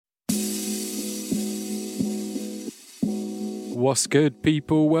What's good,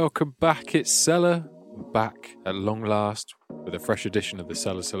 people? Welcome back. It's Seller. We're back at long last with a fresh edition of the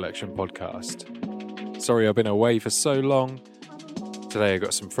Seller Selection podcast. Sorry I've been away for so long. Today I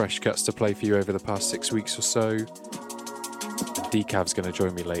got some fresh cuts to play for you over the past 6 weeks or so. DKAV's going to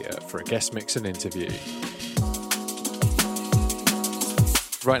join me later for a guest mix and interview.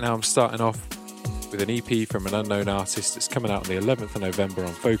 Right now I'm starting off with an EP from an unknown artist that's coming out on the 11th of November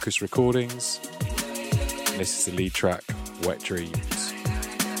on Focus Recordings. And this is the lead track, Wet Dreams.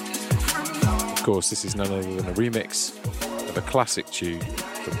 Of course, this is none other than a remix of a classic tune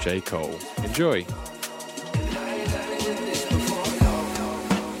from J. Cole. Enjoy!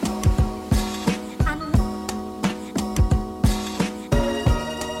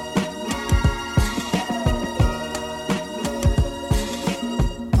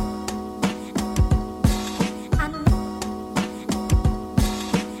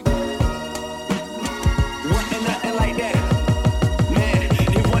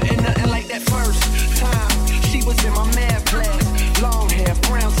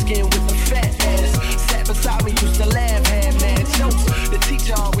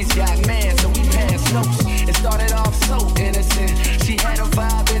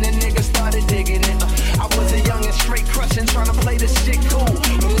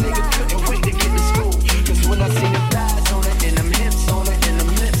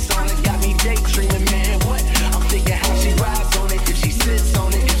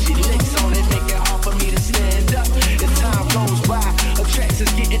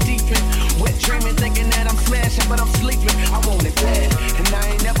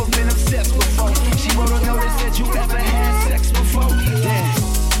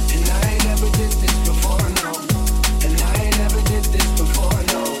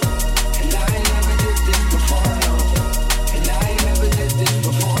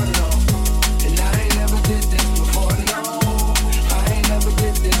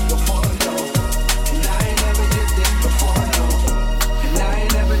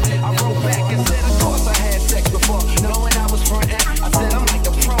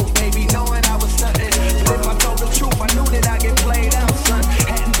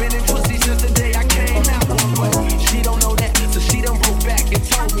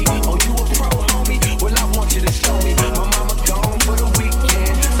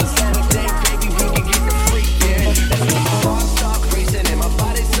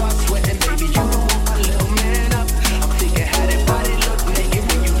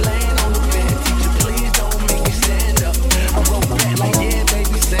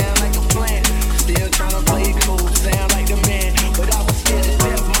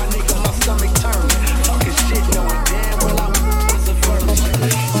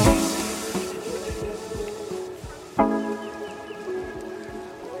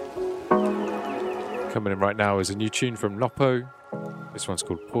 Coming in right now is a new tune from Noppo. This one's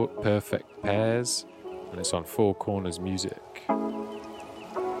called Perfect Pairs, and it's on Four Corners Music.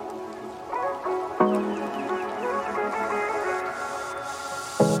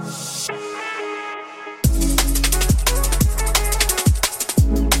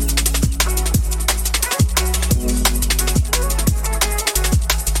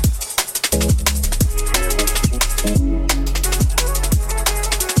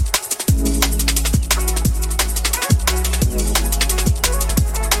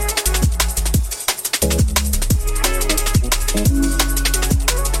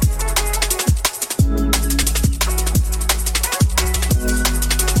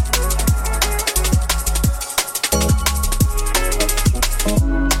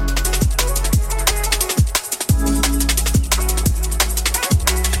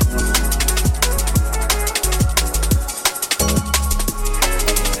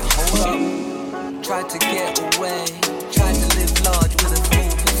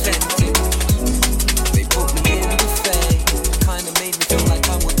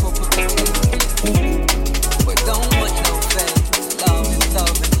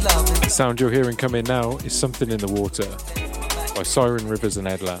 The sound you're hearing coming now is Something in the Water by Siren Rivers and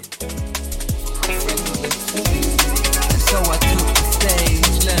Edland. So I took the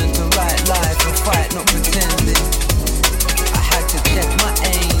stage, learned to write life and fight, not pretending. I had to check my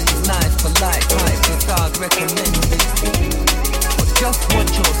aim, nice, polite, type, the God recommended. But just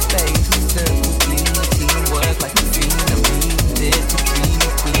watch your space, circle clean, teamwork like a dream, and we did to dream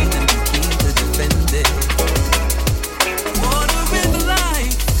a queen and be keen to defend it. Water in the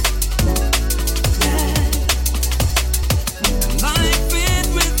life. Life is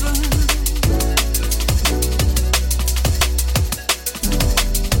rhythm.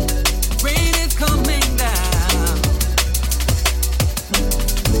 Rain is coming down.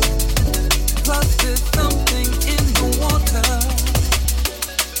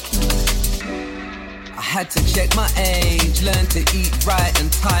 had to check my age, learn to eat right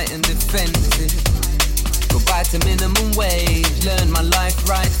and tighten defenses. Goodbye to minimum wage, learn my life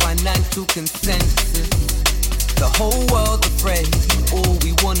right, financial consensus. The whole world afraid, all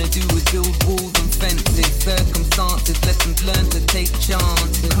we wanna do is build walls and fences. Circumstances, lessons learned to take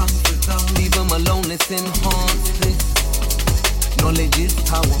chances. Leave them alone, let's enhance this. Knowledge is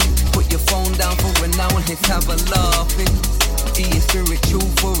power, put your phone down for an hour, let's have a laugh. Being spiritual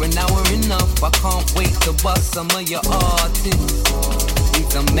for an hour enough, I can't wait to bust some of your artists.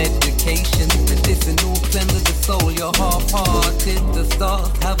 Need some medication, medicinal cleanse of the soul, you're half-hearted. The stars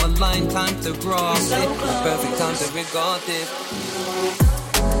have a line, time to grasp it, the perfect time to regard it.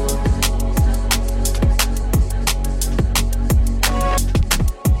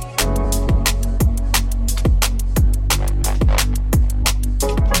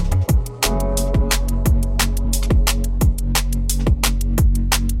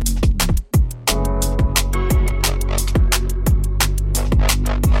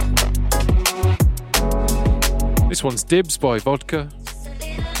 This one's Dibs by Vodka.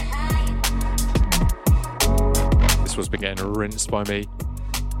 This one's been getting rinsed by me.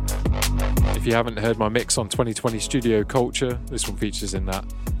 If you haven't heard my mix on 2020 Studio Culture, this one features in that.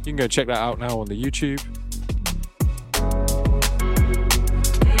 You can go check that out now on the YouTube.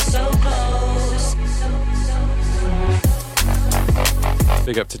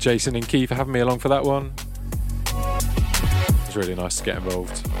 Big up to Jason and Key for having me along for that one. It was really nice to get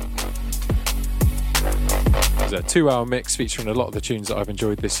involved. It's a 2-hour mix featuring a lot of the tunes that I've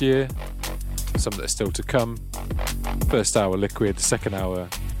enjoyed this year, some that are still to come. First hour Liquid, second hour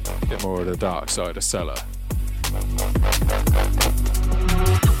a bit more of the dark side of Cellar.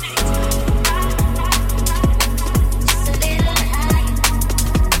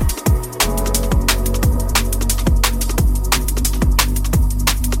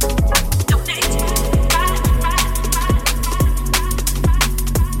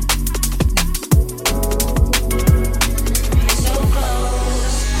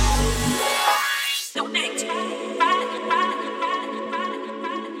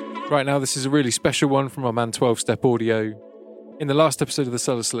 Right now, this is a really special one from my man 12 Step Audio. In the last episode of the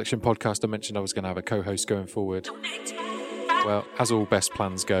Cellar Selection podcast, I mentioned I was going to have a co-host going forward. Well, as all best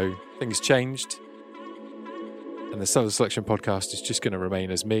plans go, things changed. And the Cellar Selection podcast is just going to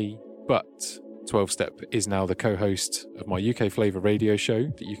remain as me. But 12 Step is now the co-host of my UK Flavour radio show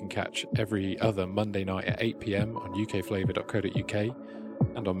that you can catch every other Monday night at 8 p.m. on ukflavour.co.uk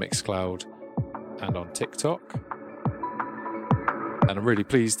and on Mixcloud and on TikTok. And I'm really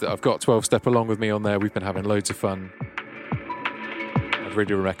pleased that I've got 12 Step along with me on there. We've been having loads of fun. I'd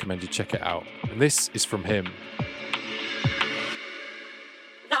really recommend you check it out. And this is from him.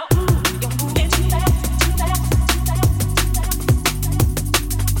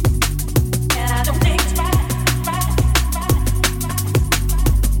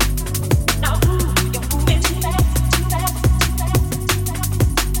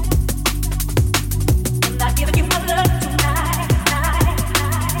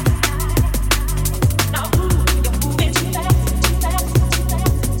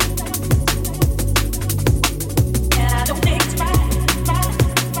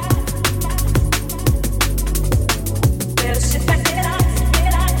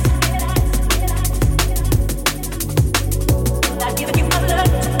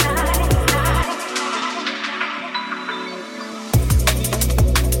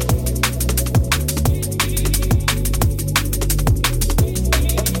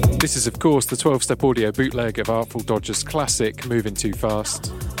 This is, of course, the 12-Step Audio bootleg of Artful Dodger's classic, Moving Too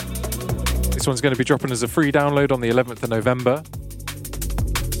Fast. This one's going to be dropping as a free download on the 11th of November.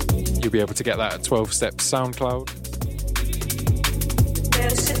 You'll be able to get that at 12-Step SoundCloud.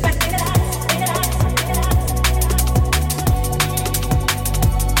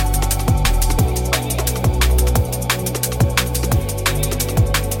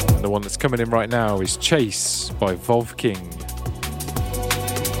 And the one that's coming in right now is Chase by Vov King.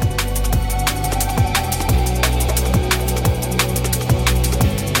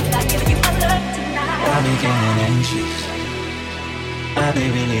 I be getting anxious. I be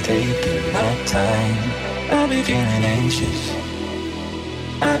really taking my time. I be getting anxious.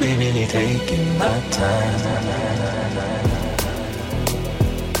 I be really taking my time.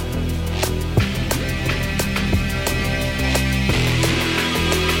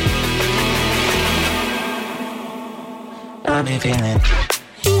 I be feeling.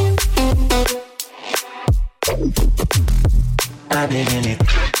 I be really.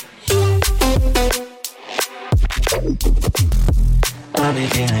 I be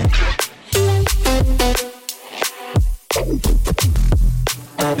feeling.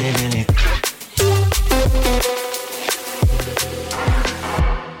 I be really.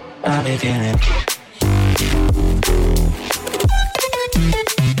 I'll be feeling.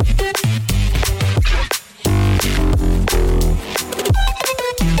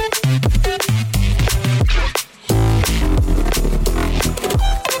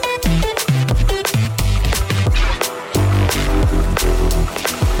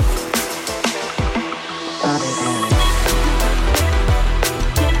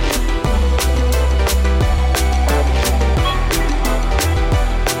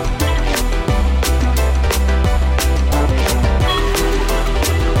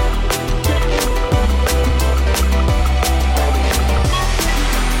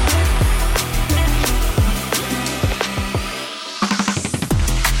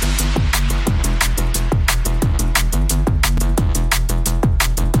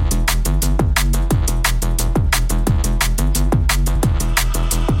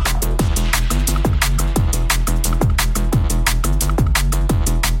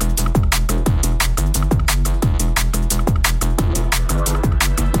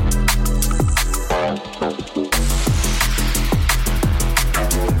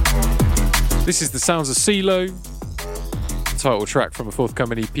 This is the sounds of CeeLo, the title track from a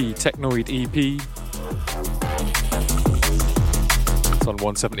forthcoming EP, Technoid EP. It's on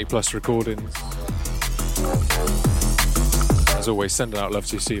 170 Plus Recordings. As always, sending out love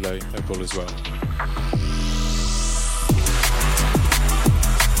to CeeLo, hope all as well.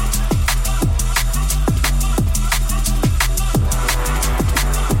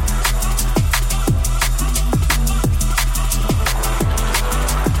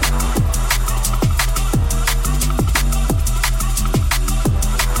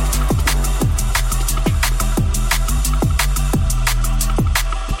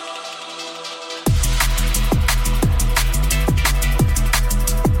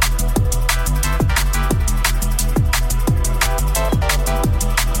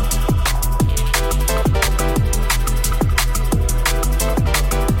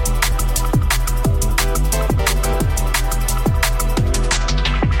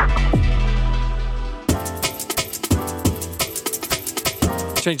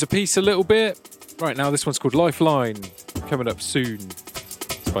 Change the piece a little bit. Right now, this one's called Lifeline. Coming up soon.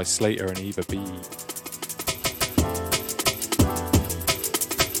 It's by Slater and Eva B. In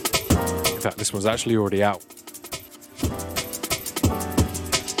fact, this one's actually already out.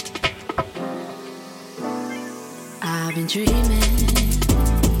 I've been dreaming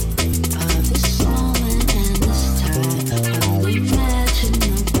of this moment and this time. Only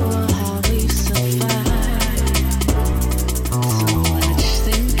imaginable how we survived.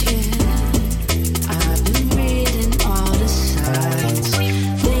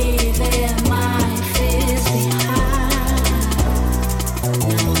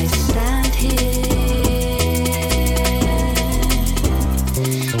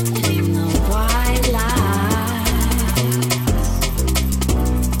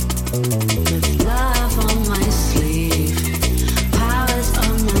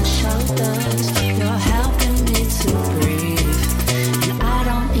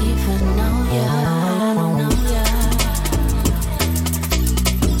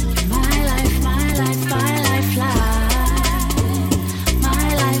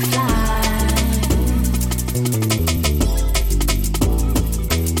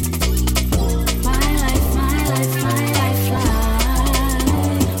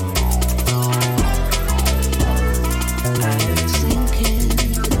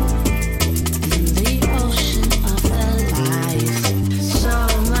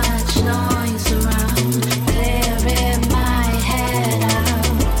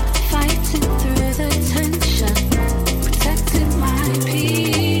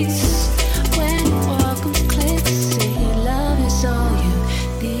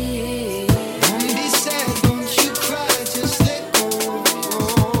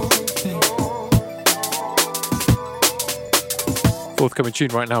 Forthcoming tune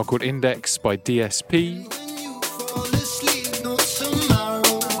right now called Index by DSP.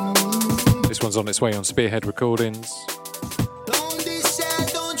 This one's on its way on Spearhead Recordings. Don't be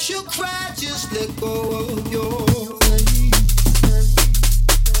sad, don't you cry, just let go of your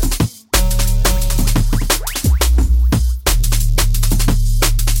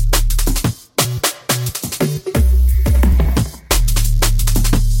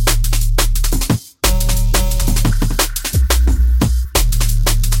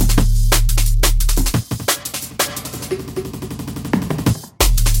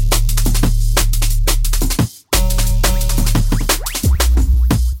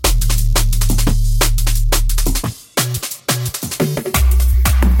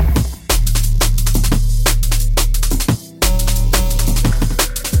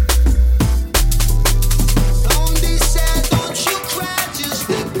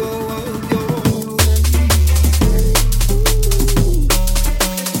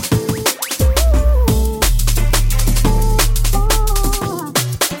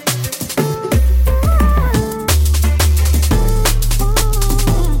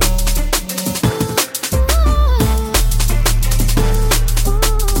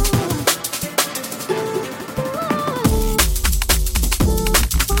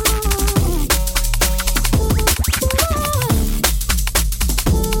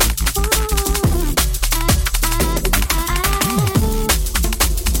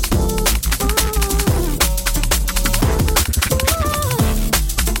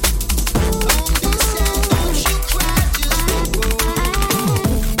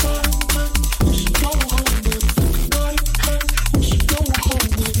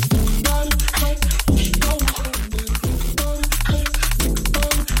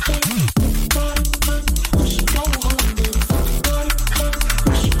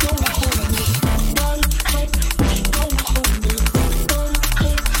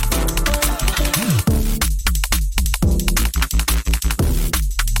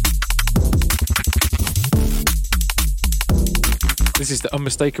This is the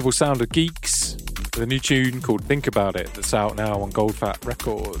unmistakable sound of Geeks with a new tune called Think About It that's out now on Goldfat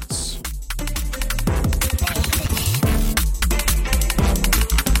Records.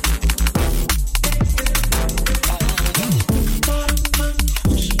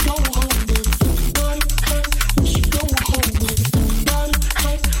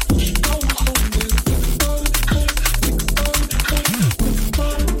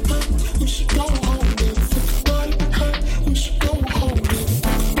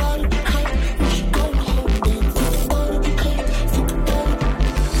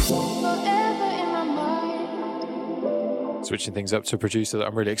 Switching things up to a producer that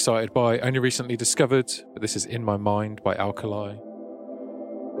I'm really excited by, only recently discovered, but this is In My Mind by Alkali.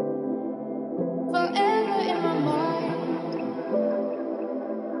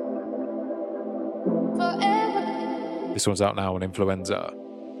 This one's out now on Influenza.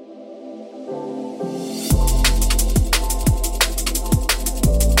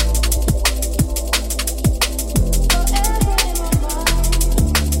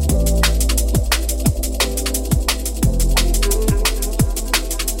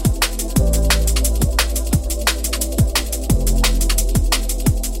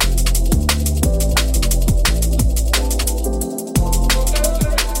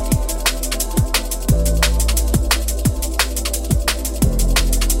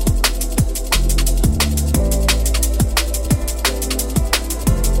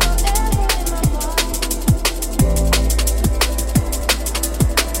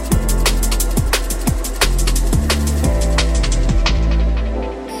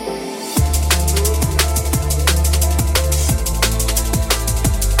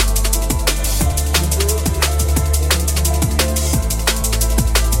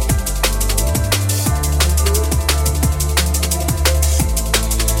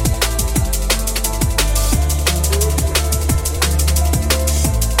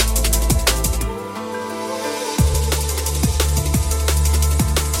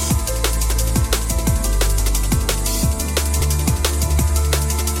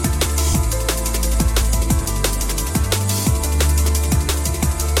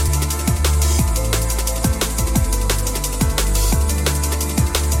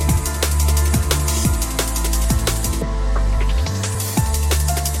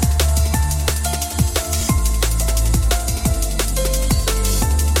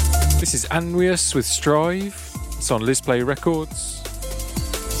 Anwius with Strive. It's on Liz Play Records.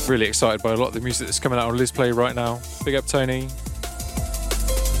 Really excited by a lot of the music that's coming out on Liz Play right now. Big up, Tony.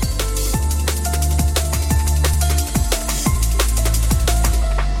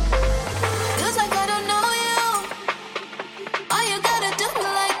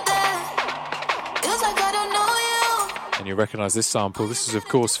 And you recognise this sample. This is, of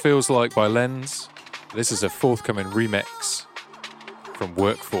course, Feels Like by Lens. This is a forthcoming remix from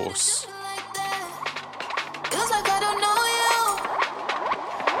Workforce.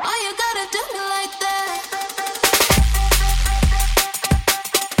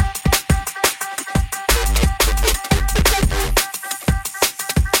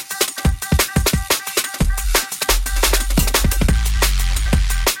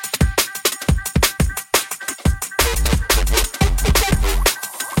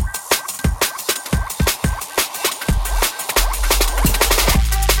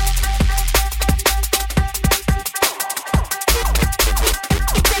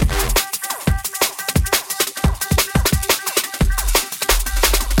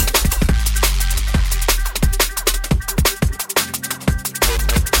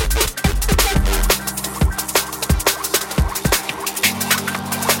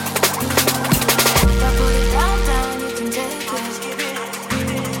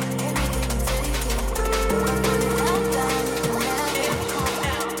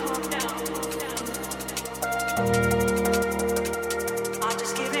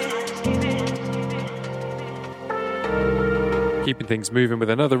 Keeping things moving with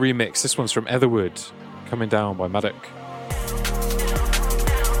another remix. This one's from Etherwood, Coming Down by Maddock.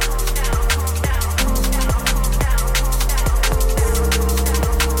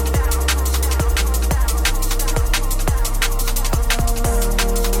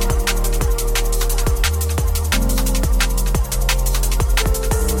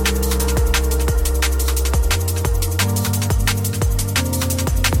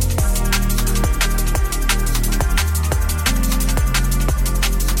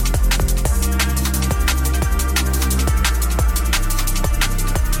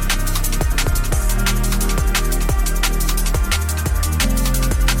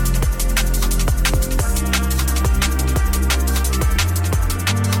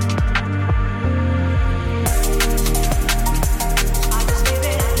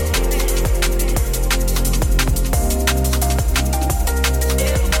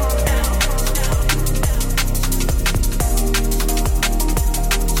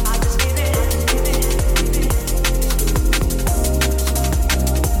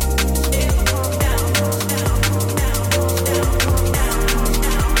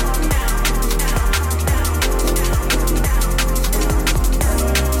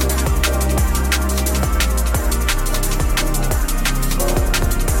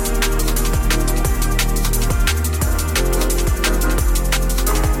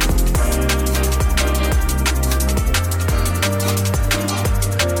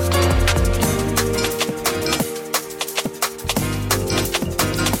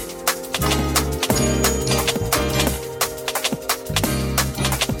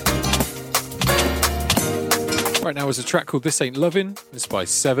 Right now is a track called This Ain't Lovin'. It's by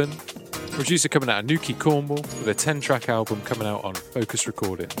Seven. Producer coming out of Newquay, Cornwall, with a 10-track album coming out on Focus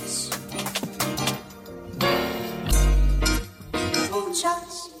Recordings.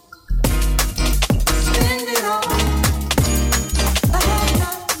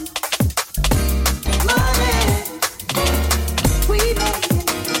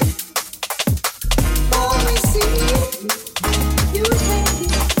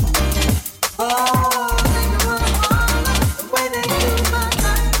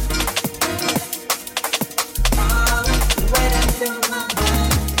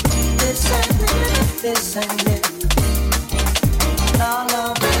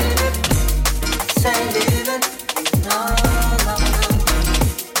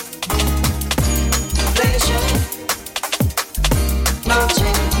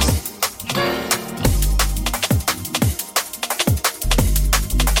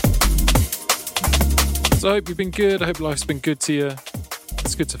 So I hope you've been good. I hope life's been good to you.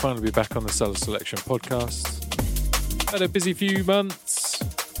 It's good to finally be back on the Cellar Selection podcast. Had a busy few months.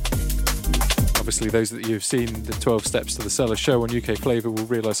 Obviously, those of you who've seen the 12 Steps to the Cellar show on UK Flavour will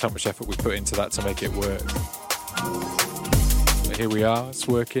realise how much effort we put into that to make it work. But here we are, it's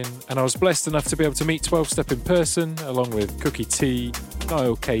working. And I was blessed enough to be able to meet 12 Step in person, along with Cookie T,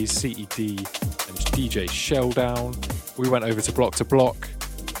 Niall K's CED, and DJ Shelldown. We went over to Block,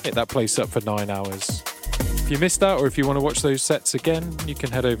 hit that place up for 9 hours. If you missed that, or if you want to watch those sets again, you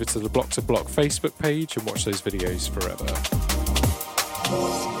can head over to the Block Facebook page and watch those videos forever.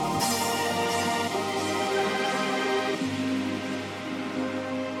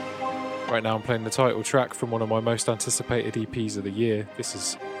 Right now I'm playing the title track from one of my most anticipated EPs of the year. This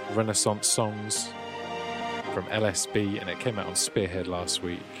is Renaissance Songs from LSB, and it came out on Spearhead last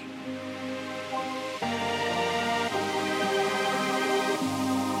week.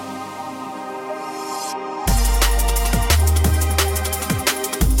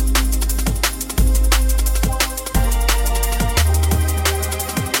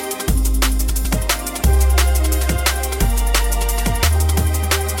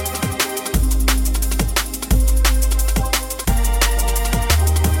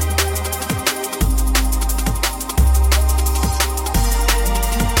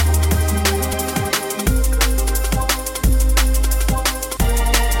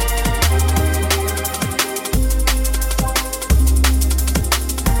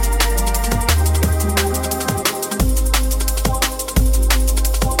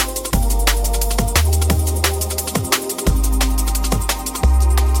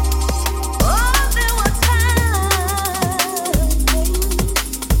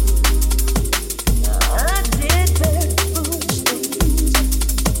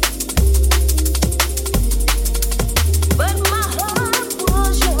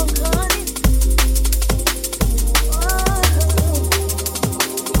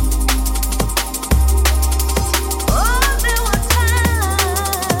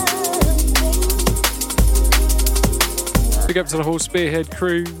 Big up to the whole Spearhead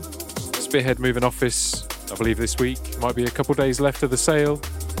crew. Spearhead moving office, I believe this week. Might be a couple days left of the sale.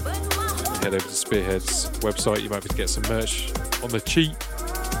 Head over to Spearhead's website, you might be able to get some merch on the cheap.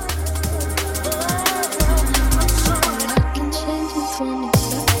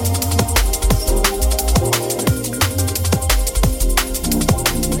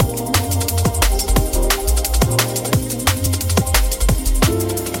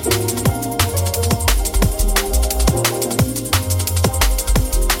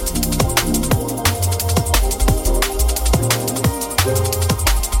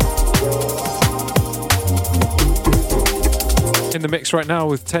 In the mix right now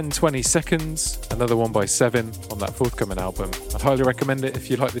with 10-20 Seconds, another one by Seven on that forthcoming album. I'd highly recommend it if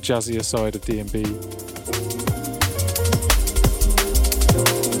you like the jazzier side of D&B.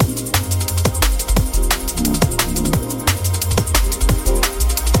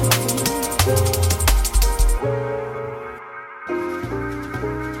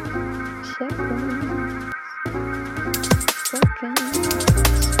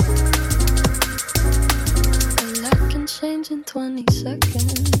 In 20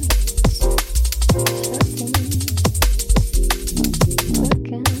 seconds.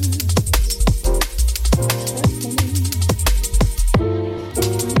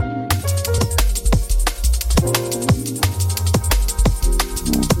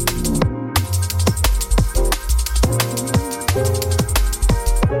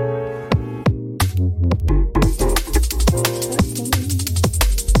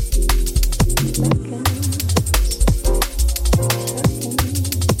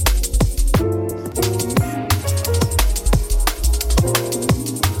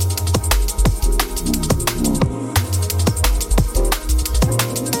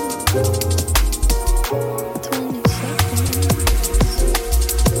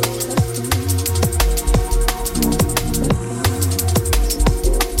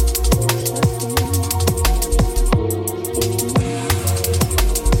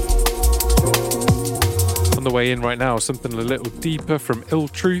 in right now, something a little deeper from Ill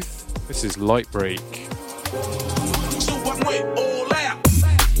Truth. This is Light Break. So I went all out.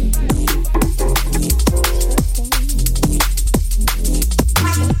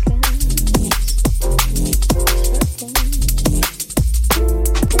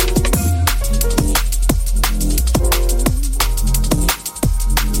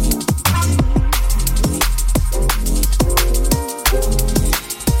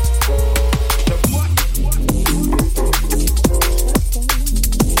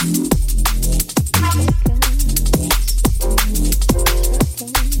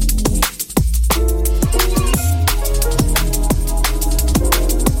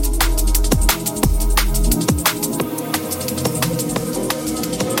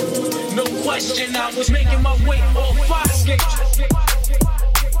 I was making my way off fire escape.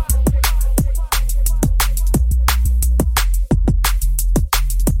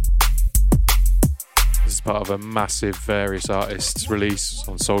 This is part of a massive various artists release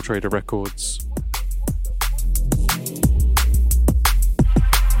on Soul Trader Records.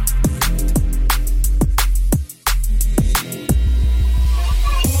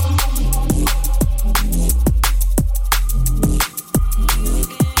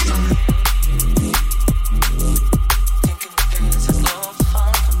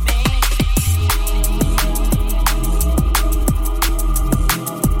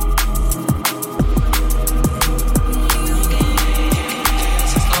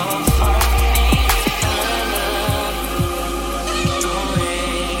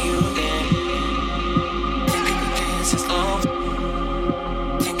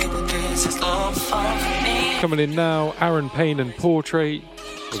 Coming in now, Aaron Payne and Portrait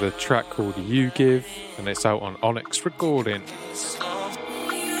with a track called You Give, and it's out on Onyx Recordings.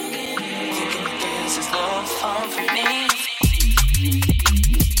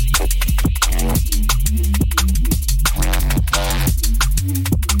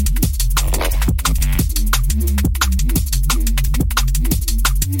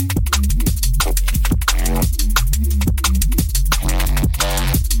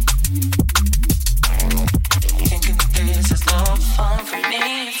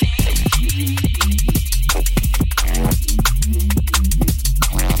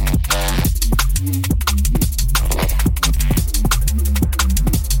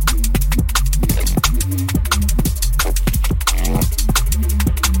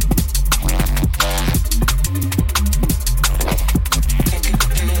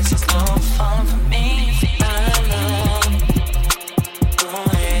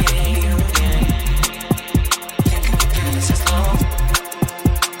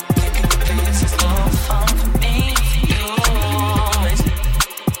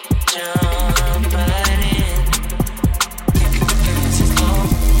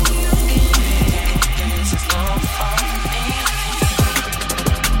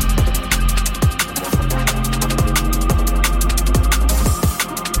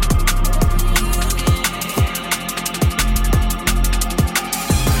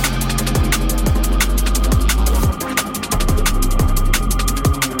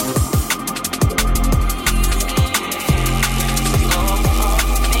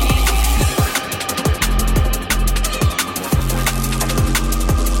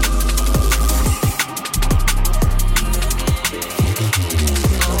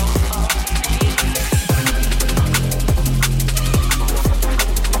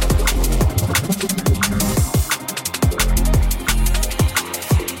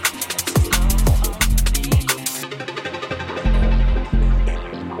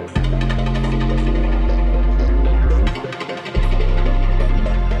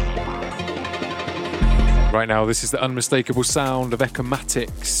 Right now, this is the unmistakable sound of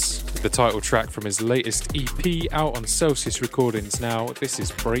Ecomatics, the title track from his latest EP out on Celsius Recordings now. This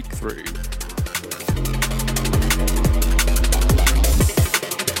is Breakthrough.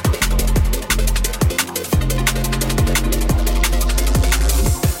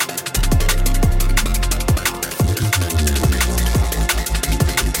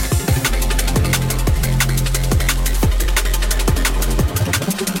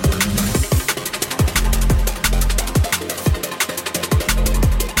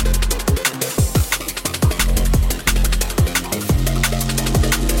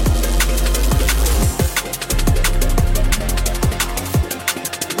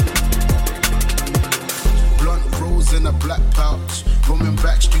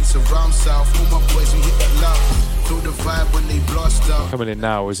 Coming in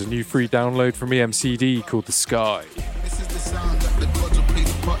now is a new free download from EMCD called The Sky. This is the sound that the gods will play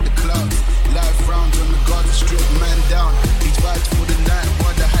to part the clouds. Live rounds on the Gaza Strip, man down. These vibes for the night,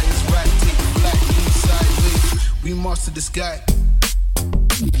 while the highest right take the flight, leave sideways. master the sky.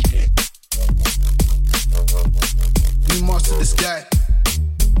 We master the sky.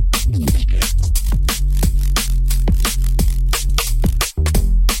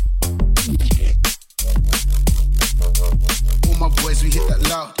 All my boys, we hit that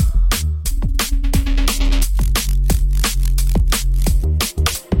loud.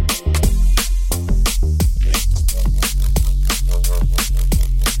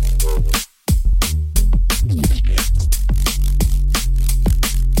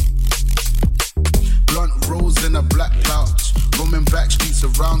 Blunt rolls in a black pouch. Roaming back streets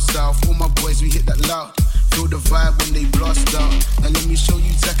around south. All my boys, we hit that loud. Feel the vibe when they blast out. Now let me show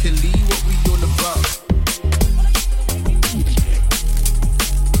you exactly what we all about.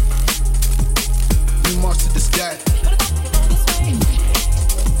 We master the sky.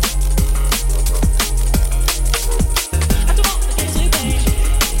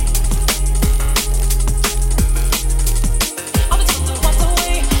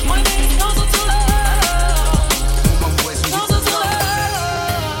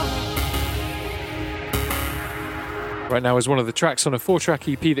 Right now is one of the tracks on a 4-track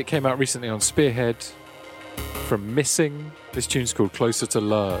EP that came out recently on Spearhead from Missing. This tune's called Closer to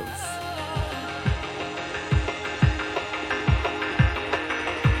Love.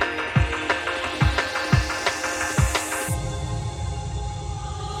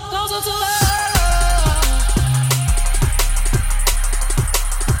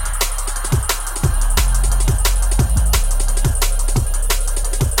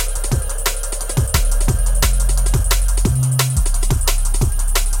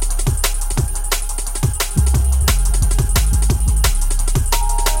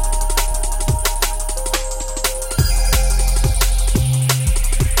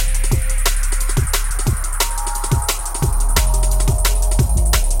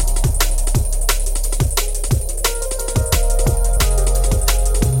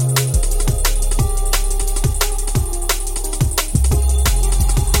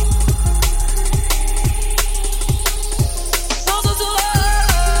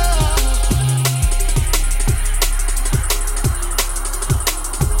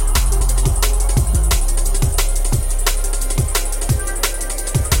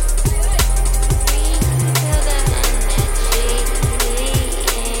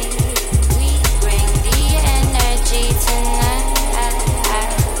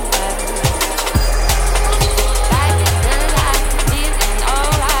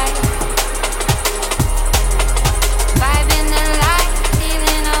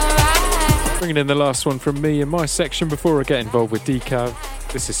 In the last one from me in my section before I get involved with DKAV.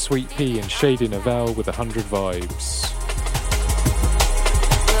 This is Sweet Pea and Shady Novell with 100 Vibes.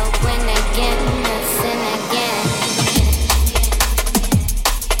 We'll win again, we'll sin again.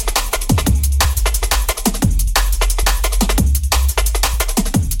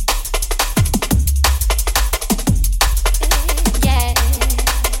 Yeah.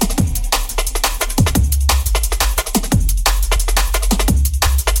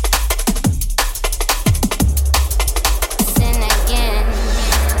 Sin again.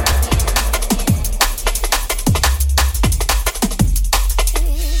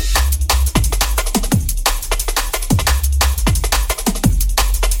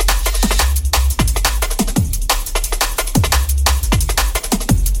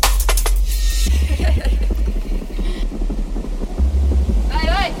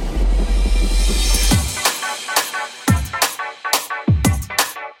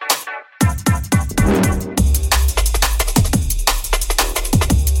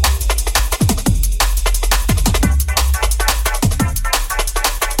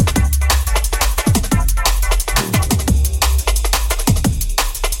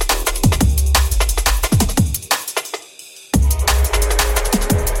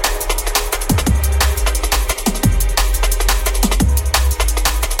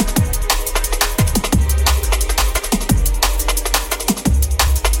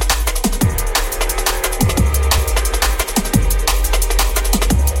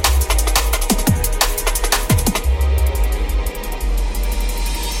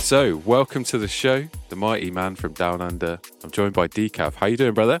 So, welcome to the show, the mighty man from Down Under. I'm joined by DKAV. How you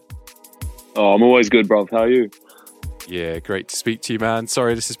doing, brother? Oh, I'm always good, bruv. How are you? Yeah, great to speak to you, man.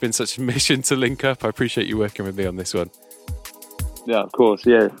 Sorry this has been such a mission to link up. I appreciate you working with me on this one. Yeah, of course,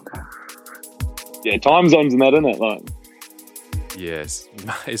 yeah. Yeah, time zones and that, isn't it? Like, Yes,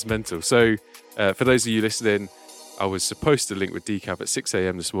 it's mental. So, for those of you listening, I was supposed to link with DKAV at 6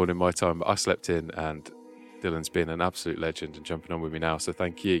 a.m. this morning, my time, but I slept in, and Dylan's been an absolute legend and jumping on with me now, so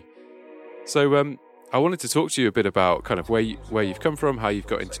thank you. So, I wanted to talk to you a bit about kind of where you've come from, how you've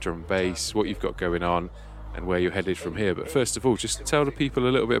got into drum and bass, what you've got going on, and where you're headed from here. But first of all, just tell the people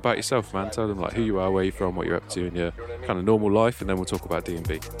a little bit about yourself, man. Tell them like who you are, where you're from, what you're up to in your kind of normal life, and then we'll talk about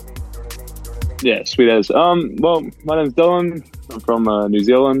D&B. Yeah, sweet as. Well, my name's Dylan. I'm from New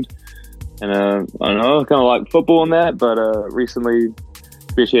Zealand, and I don't know, kind of like football and that. But recently,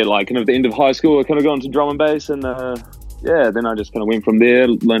 especially at like kind of the end of high school, I kind of got into drum and bass, and yeah, then I just kind of went from there,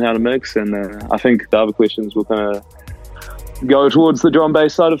 learned how to mix, and I think the other questions will kind of go towards the drum and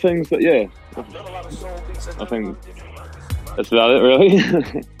bass side of things. But yeah, I think that's about it,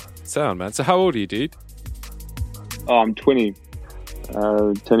 really. Sound, man. So how old are you, dude? Oh, I'm 20.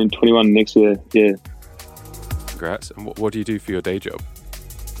 Turning 21 next year. Yeah. Congrats. And what do you do for your day job?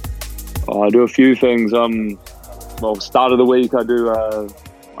 I do a few things. Well, start of the week I do a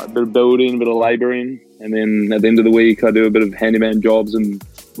bit of building, a bit of labouring, and then at the end of the week I do a bit of handyman jobs and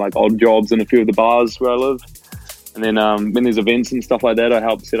like odd jobs in a few of the bars where I live. And then when there's events and stuff like that, I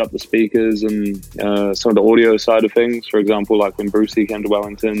help set up the speakers and some of the audio side of things. For example, like when Brucey came to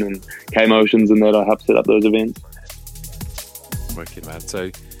Wellington and K-Motions and that, I helped set up those events. Wicked, man.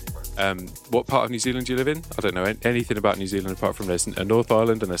 So what part of New Zealand do you live in? I don't know anything about New Zealand apart from there's a North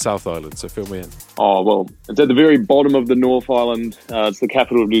Island and a South Island, so fill me in. Oh, well, it's at the very bottom of the North Island. It's the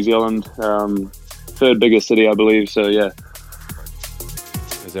capital of New Zealand, third biggest city, I believe, so yeah.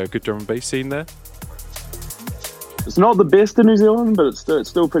 Is there a good drum and bass scene there? It's not the best in New Zealand, but it's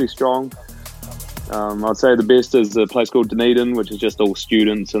still pretty strong. I'd say the best is a place called Dunedin, which is just all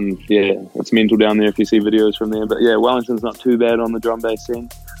students, and yeah, it's mental down there if you see videos from there. But yeah, Wellington's not too bad on the drum bass scene.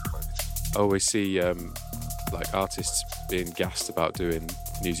 I always see like artists being gassed about doing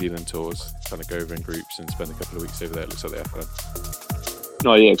New Zealand tours, kind of go over in groups and spend a couple of weeks over there. It looks like they have fun.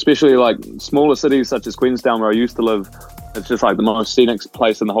 Oh yeah, especially like smaller cities such as Queenstown, where I used to live. It's just like the most scenic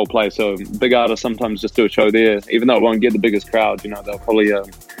place in the whole place. So big artists sometimes just do a show there, even though it won't get the biggest crowd. You know, they'll probably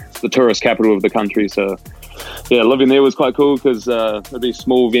the tourist capital of the country. So yeah, living there was quite cool because it'd be a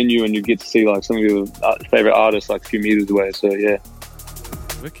small venue and you get to see like some of your favorite artists like a few meters away. So yeah.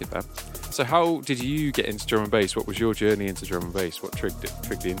 Wicked, man. So how did you get into drum and bass? What was your journey into drum and bass? What triggered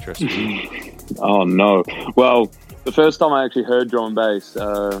the interest? Oh no. Well, the first time I actually heard drum and bass,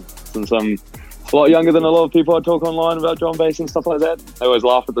 since I'm a lot younger than a lot of people I talk online about drum and bass and stuff like that, they always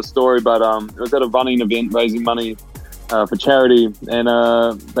laugh at the story, but it was at a running event raising money for charity,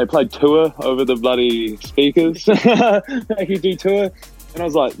 and they played Tour over the bloody speakers. AQG Tour, and I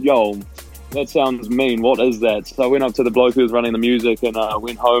was like, yo, that sounds mean, what is that? So I went up to the bloke who was running the music, and I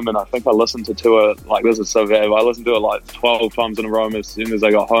went home, and I think I listened to Tour, like, this is so bad, I listened to it like 12 times in a row as soon as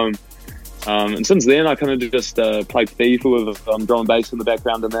I got home. And since then I kind of just played FIFA with drum and bass in the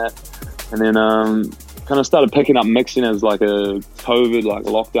background and that, and then kind of started picking up mixing as like a COVID, like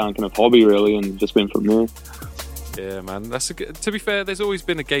lockdown kind of hobby really, and just went from there. Yeah, man. To be fair, there's always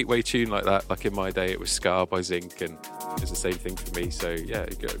been a gateway tune like that. Like in my day, it was Scar by Zinc, and it's the same thing for me. So yeah,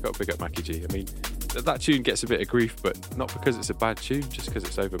 got to big up Mackie G. I mean, that tune gets a bit of grief, but not because it's a bad tune, just because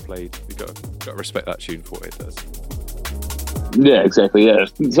it's overplayed. You got to respect that tune for what it does. Yeah, exactly. Yeah,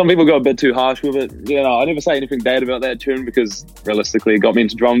 some people go a bit too harsh with it. You know, I never say anything bad about that tune because realistically, it got me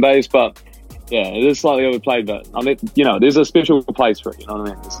into drum and bass. But yeah, it is slightly overplayed. But I mean, you know, there's a special place for it. You know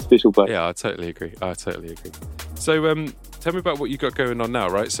what I mean? It's a special place. Yeah, I totally agree. So, tell me about what you got going on now,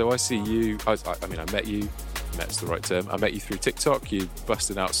 right? So I see you. I mean, I met you. Met's the right term. I met you through TikTok. You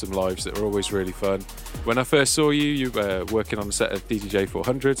busting out some lives that were always really fun. When I first saw you, you were working on a set of DJJ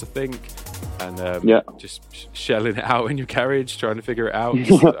 400s, I think, and just shelling it out in your garage, trying to figure it out.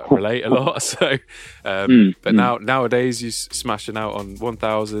 Relate a lot. So, but nowadays you're smashing out on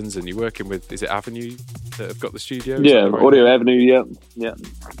 1000s, and you're working with, is it Avenue that have got the studio? Yeah, right? Audio Avenue. Yeah.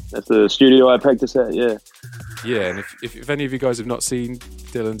 That's the studio I practice at. Yeah. Yeah, and if any of you guys have not seen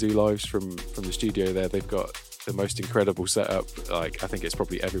Dylan do lives from the studio there, they've got the most incredible setup. Like, I think it's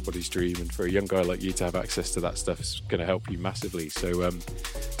probably everybody's dream, and for a young guy like you to have access to that stuff is going to help you massively. So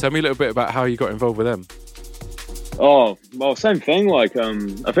tell me a little bit about how you got involved with them. Oh, well, same thing. Like,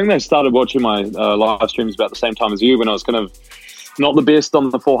 I think they started watching my live streams about the same time as you, when I was kind of not the best on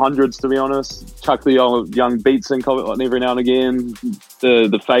the 400s, to be honest. Chuck the young beats in every now and again.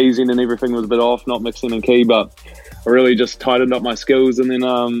 The phasing and everything was a bit off, not mixing in key, but I really just tightened up my skills, and then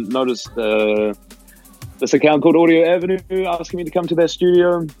noticed this account called Audio Avenue asking me to come to their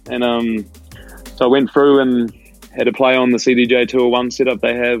studio, and so I went through and had to play on the CDJ 201 setup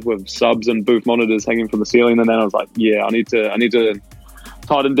they have with subs and booth monitors hanging from the ceiling, and then I was like, yeah, I need to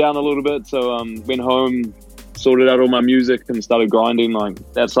tighten down a little bit. So went home, sorted out all my music, and started grinding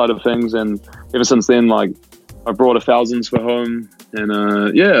like that side of things, and ever since then, like, I brought 1000s for home, and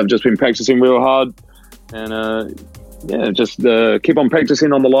I've just been practicing real hard, and just keep on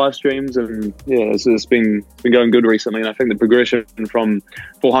practicing on the live streams, and it's been going good recently. And I think the progression from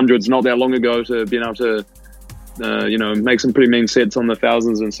 400s not that long ago to being able to make some pretty mean sets on the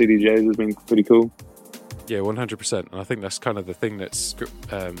thousands and CDJs has been pretty cool. Yeah, 100%. And I think that's kind of the thing that's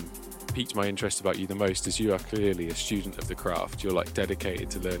piqued my interest about you the most, is you are clearly a student of the craft. You're like dedicated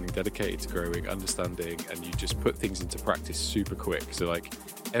to learning, dedicated to growing, understanding, and you just put things into practice super quick. So like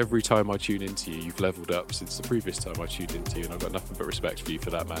every time I tune into you, you've leveled up since the previous time I tuned into you, and I've got nothing but respect for you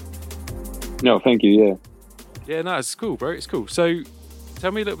for that, man. No, thank you. Yeah, no, it's cool, bro. It's cool. So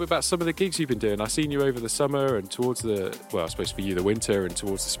tell me a little bit about some of the gigs you've been doing. I've seen you over the summer and towards I suppose for you, the winter and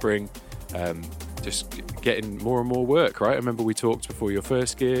towards the spring. Just getting more and more work, right? I remember we talked before your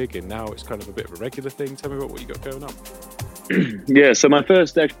first gig, and now it's kind of a bit of a regular thing. Tell me about what you got going on. Yeah, so my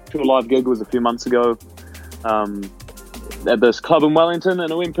first actual live gig was a few months ago at this club in Wellington, and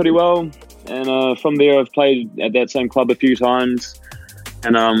it went pretty well. And from there, I've played at that same club a few times,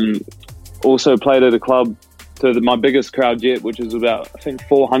 and also played at a club to my biggest crowd yet, which is about, I think,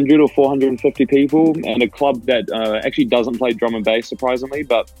 400 or 450 people, and a club that actually doesn't play drum and bass, surprisingly,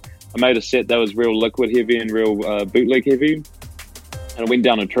 but I made a set that was real liquid heavy and real bootleg heavy, and it went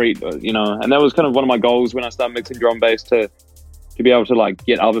down a treat, and that was kind of one of my goals when I started mixing drum and bass, to be able to like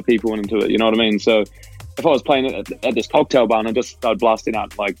get other people into it, you know what I mean? So if I was playing at this cocktail bar and I just started blasting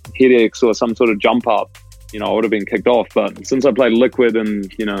out like headaches or some sort of jump up, I would have been kicked off. But since I played liquid and,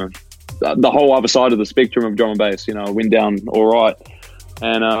 the whole other side of the spectrum of drum and bass, went down all right.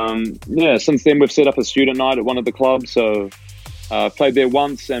 And since then we've set up a student night at one of the clubs. So played there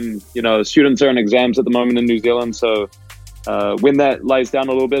once, and students are in exams at the moment in New Zealand, so when that lays down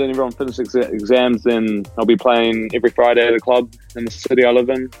a little bit and everyone finishes exams, then I'll be playing every Friday at a club in the city I live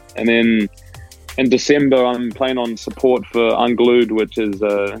in. And then in December I'm playing on support for Unglued, which is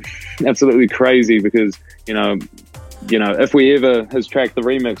absolutely crazy, because if we ever has tracked the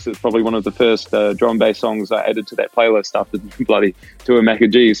remix, it's probably one of the first drum and bass songs I added to that playlist after bloody Tua Macca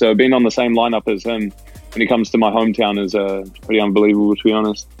G. So being on the same lineup as him when he comes to my hometown is pretty unbelievable, to be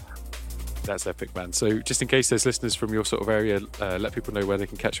honest. That's epic, man. So just in case there's listeners from your sort of area, let people know where they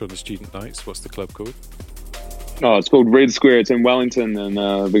can catch you on the student nights. What's the club called? Oh, it's called Red Square. It's in Wellington, and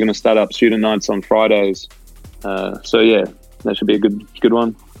we're going to start up student nights on Fridays. So yeah, that should be a good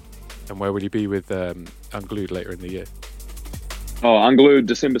one. And where will you be with Unglued later in the year? Oh, Unglued,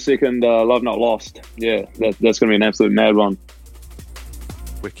 December 2nd, Love Not Lost. Yeah, that's going to be an absolute mad one.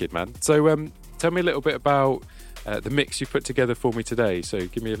 Wicked, man. So tell me a little bit about the mix you put together for me today. So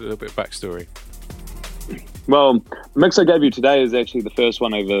give me a little bit of backstory. Well, the mix I gave you today is actually the first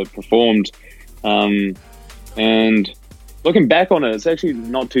one I ever performed. And looking back on it, it's actually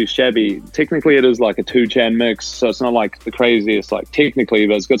not too shabby. Technically, it is like a 2-chan mix, so it's not like the craziest, like technically,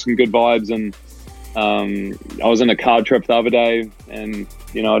 but it's got some good vibes. And I was in a car trip the other day, and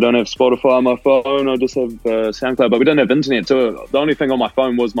I don't have Spotify on my phone. I just have SoundCloud, but we don't have internet, so the only thing on my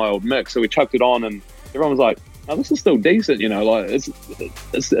phone was my old mix. So we chucked it on, and everyone was like, "Oh, this is still decent." Like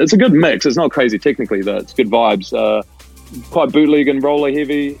it's a good mix. It's not crazy technically, but it's good vibes. Quite bootleg and roller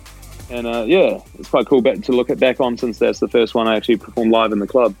heavy, and it's quite cool to look back on, since that's the first one I actually performed live in the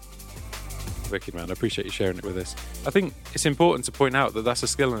club. Wicked, man. I appreciate you sharing it with us. I think it's important to point out that that's a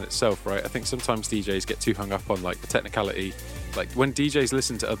skill in itself, right? I think sometimes DJs get too hung up on like the technicality. Like when DJs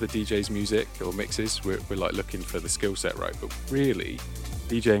listen to other DJs' music or mixes, we're like looking for the skill set, right? But really,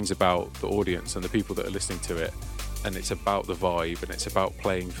 DJing's about the audience and the people that are listening to it, and it's about the vibe, and it's about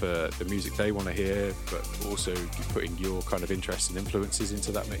playing for the music they want to hear, but also putting your kind of interests and influences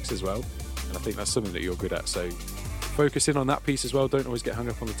into that mix as well. And I think that's something that you're good at. So focus in on that piece as well. Don't always get hung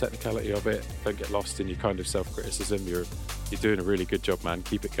up on the technicality of it. Don't get lost in your kind of self-criticism. You're doing a really good job, man.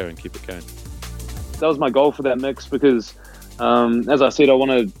 Keep it going. That was my goal for that mix, because as I said, I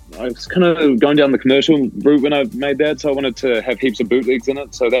was kind of going down the commercial route when I made that, so I wanted to have heaps of bootlegs in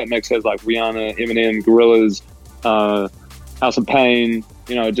it. So that mix has like Rihanna, Eminem, Gorillaz, House of Pain,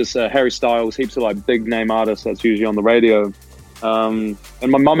 just Harry Styles, heaps of like big name artists that's usually on the radio. And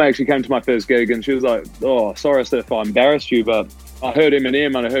my mum actually came to my first gig, and she was like, "Oh, sorry if I embarrassed you, but I heard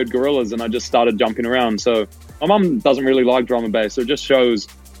Eminem and I heard Gorillaz, and I just started jumping around." So my mum doesn't really like drum and bass, so it just shows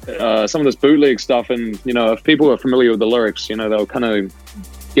some of this bootleg stuff. And if people are familiar with the lyrics, they'll kind of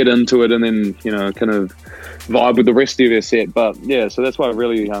get into it, and then kind of vibe with the rest of their set. But yeah, so that's why I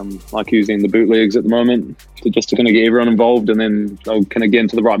really like using the bootlegs at the moment, to kind of get everyone involved, and then they'll kind of get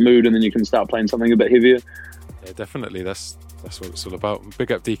into the right mood, and then you can start playing something a bit heavier. Yeah, definitely. That's what it's all about.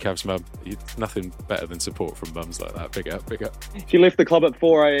 Big up DKAV's mum. Nothing better than support from mums like that. Big up. She left the club at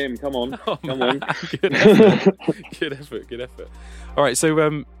 4 a.m. Come on. Come on. Good effort. All right,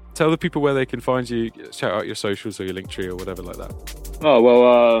 so tell the people where they can find you. Shout out your socials or your link tree or whatever like that. Oh,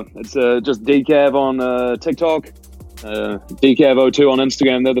 well, it's just DKAV on TikTok, DKAV02 on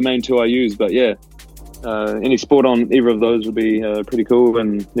Instagram. They're the main two I use. But yeah, any sport on either of those would be pretty cool.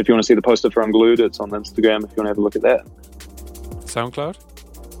 And if you want to see the poster for Unglued, it's on Instagram if you want to have a look at that. SoundCloud?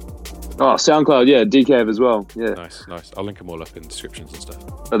 Oh, SoundCloud, yeah, DKAV as well. Yeah. Nice. I'll link them all up in descriptions and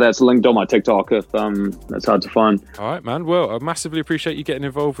stuff. But that's linked on my TikTok if that's hard to find. All right, man. Well, I massively appreciate you getting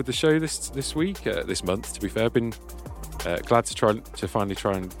involved with the show this week, this month, to be fair. Been glad to finally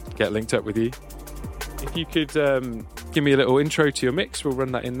try and get linked up with you. If you could give me a little intro to your mix, we'll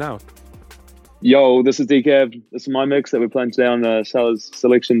run that in now. Yo, this is DKAV. This is my mix that we're playing today on the Sellers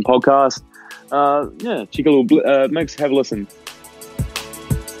Selection podcast. Yeah, check a little mix, have a listen.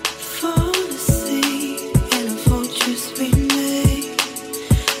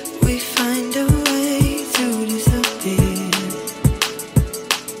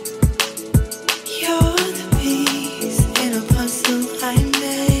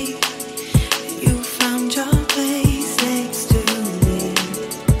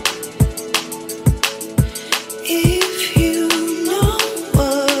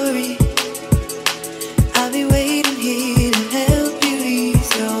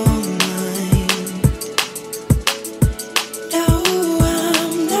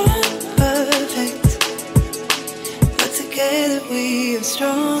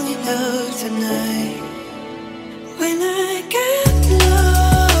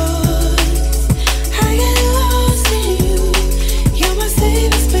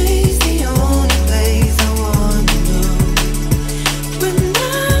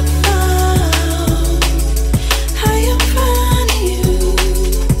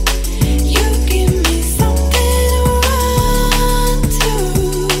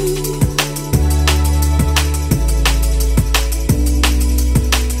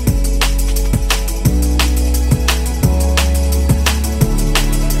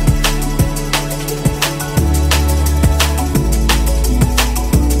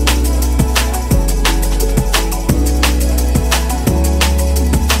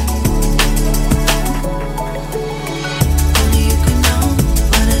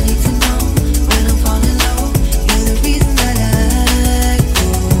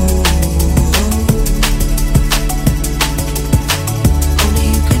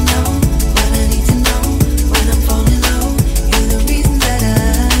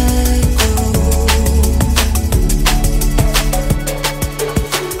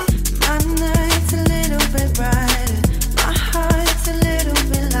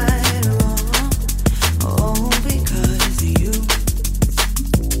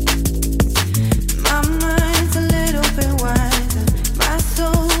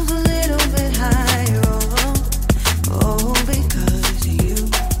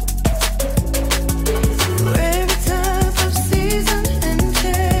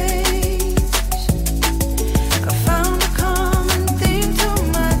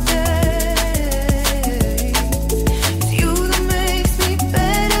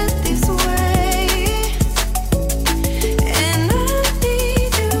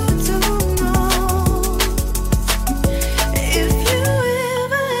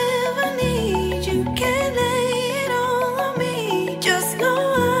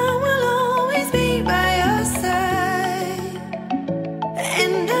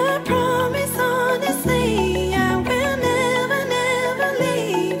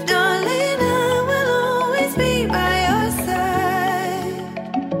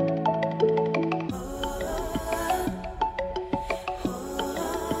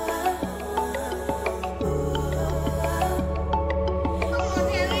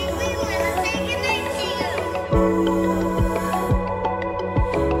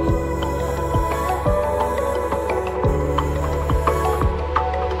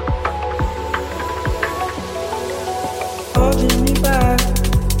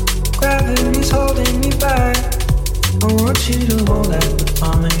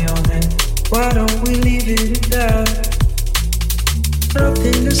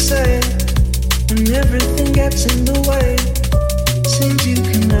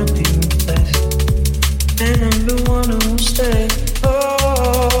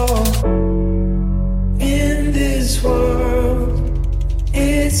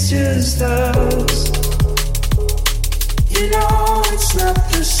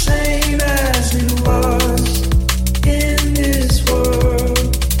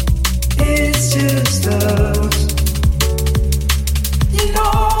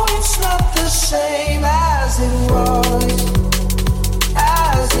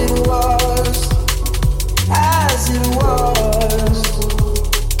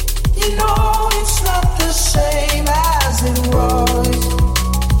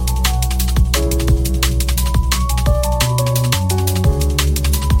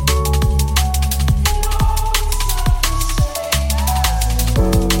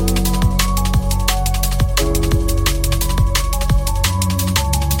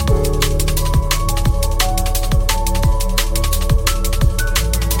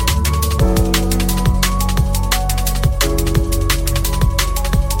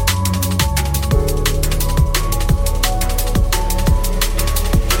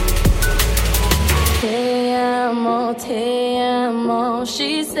 more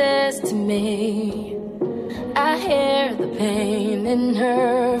she says to me. I hear the pain in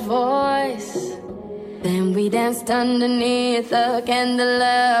her voice. Then we danced underneath a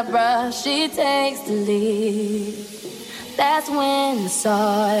candelabra. She takes the lead. That's when I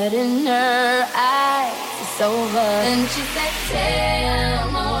saw it in her eyes. It's over. And she said, "Te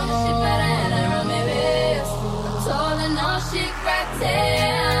amo." She better hand her on my wrist. I told her no, she cried, "Te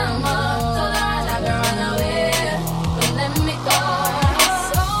amo." Told her I never run away. But let me go.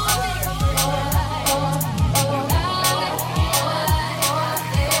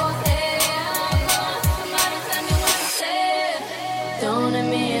 Don't it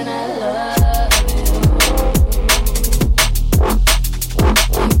mean I love you?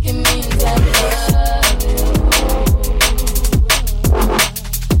 Think it means I love you.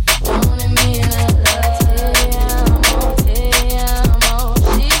 Don't it mean I love you?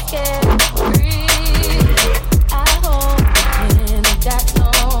 She's scared to breathe. I hope when I got no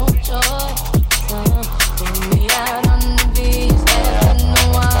choice. Put me out on the beach, there in the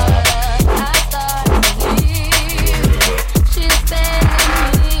water. I start to leave. She's begging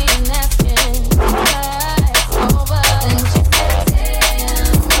me and asking why it's over. And she said, "Damn,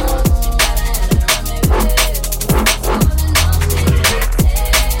 she better have her on me with." So I know she said,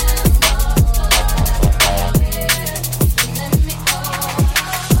 "Damn, so I have her on me with." Let me go.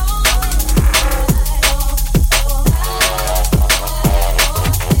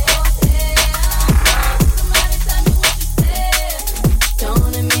 Somebody tell me what you said.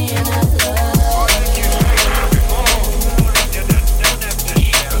 Don't it mean I love you? Think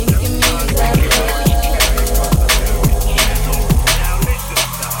it means I love you.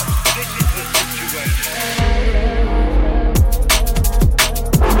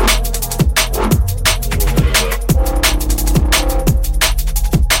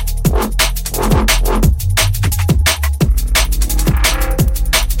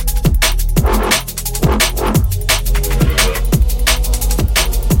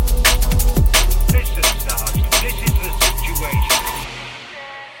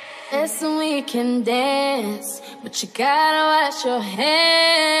 Listen, we can dance, but you gotta wash your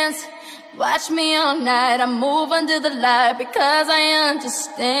hands. Watch me all night, I move under the light because I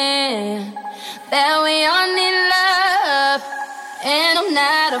understand that we all need love, and I'm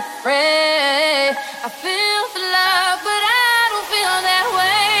not afraid. I feel the love, but I don't feel that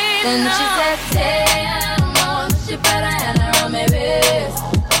way. Then she said, "Damn, she better have her on my wrist."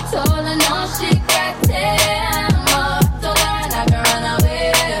 Told her no, she cried, "Damn." Told her I never run away.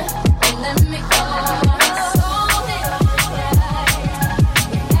 Let me go.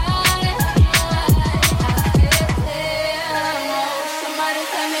 Somebody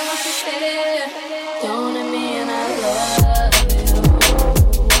tell me what you said. Don't it mean I love you?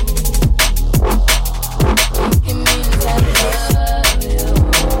 Think it means I love you.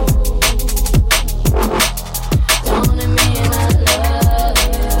 Don't it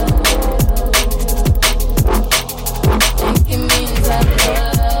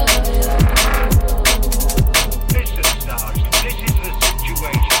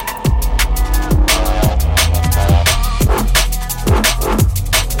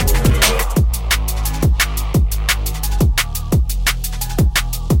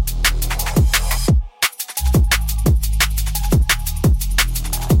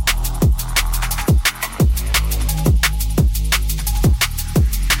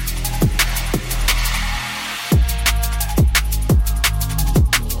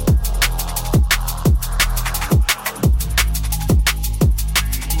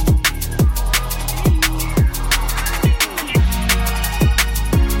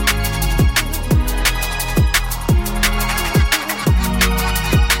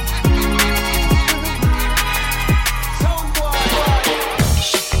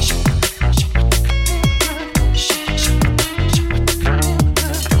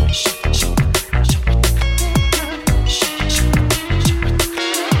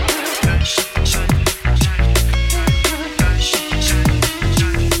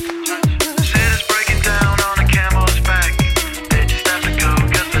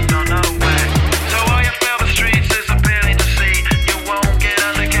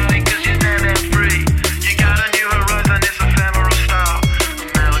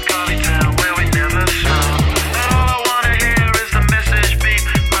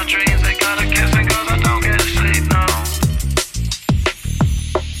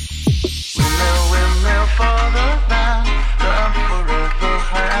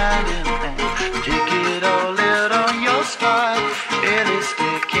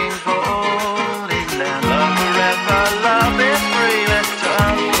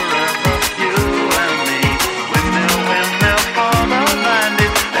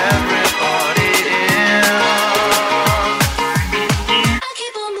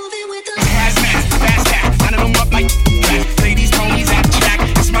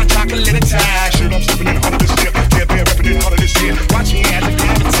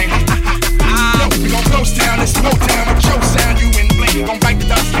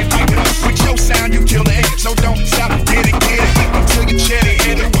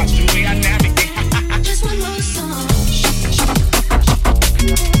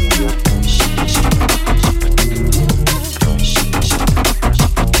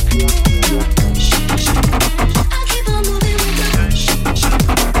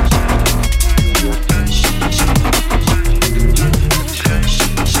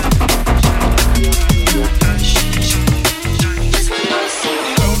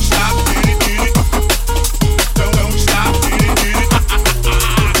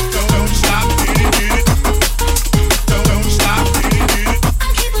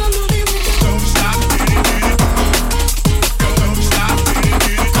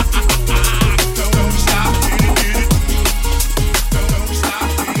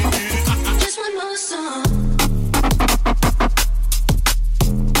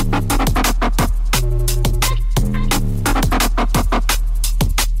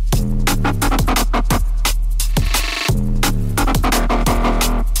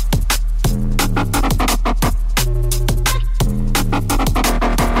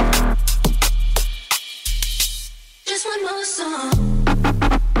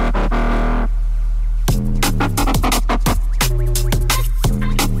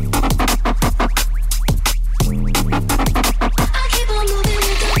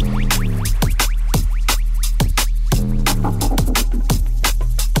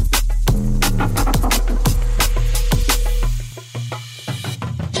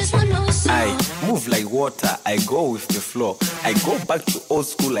go with the flow. I go back to old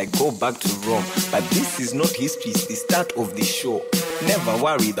school, I go back to Rome. But this is not history, it's the start of the show. Never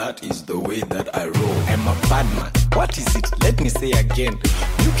worry, that is the way that I roll. I'm a bad man. What is it? Let me say again.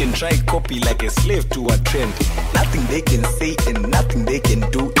 You can try copy like a slave to a trend. Nothing they can say and nothing they can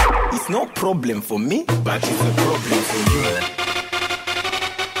do. It's no problem for me, but it's a problem for you.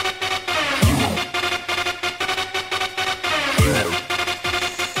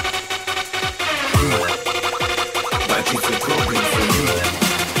 But it's a problem for you.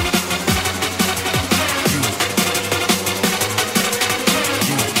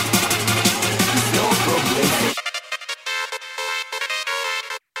 It's no problem for you.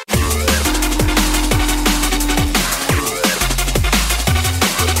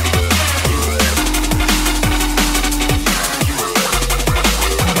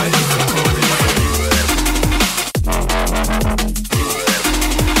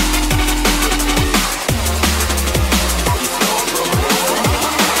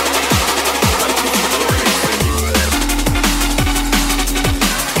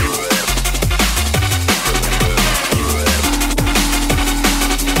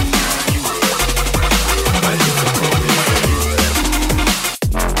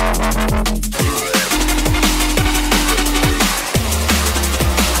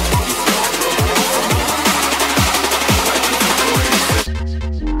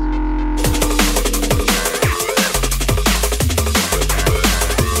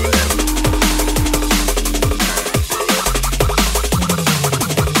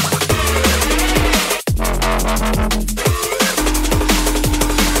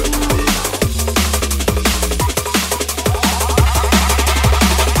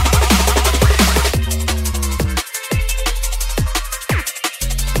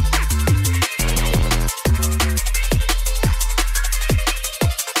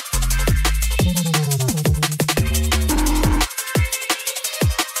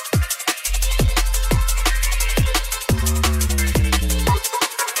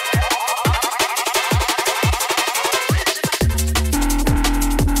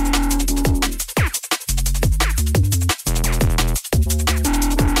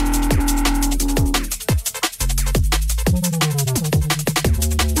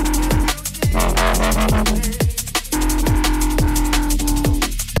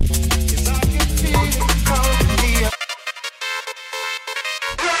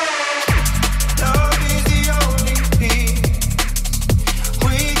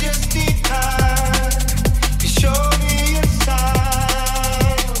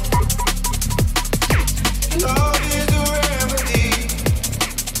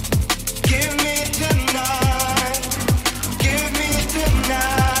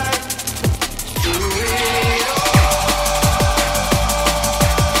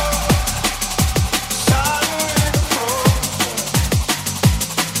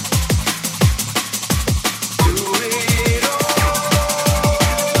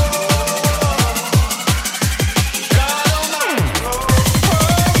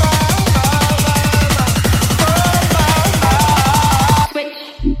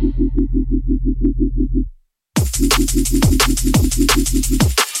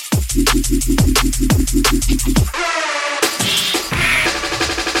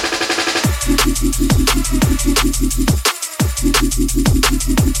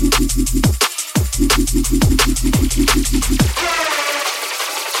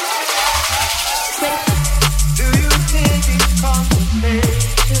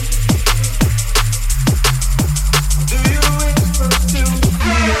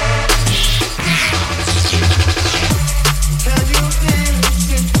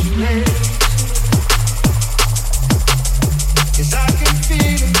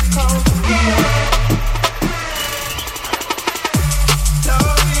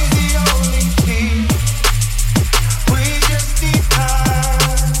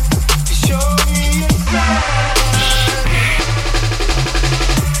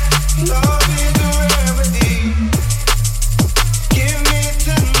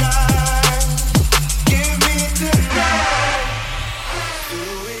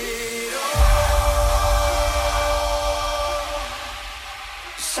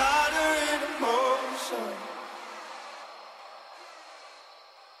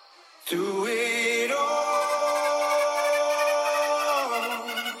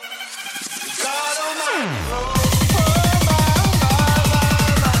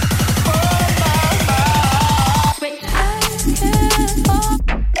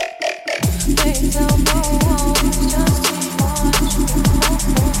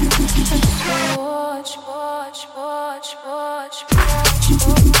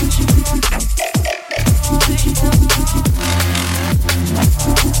 Watch.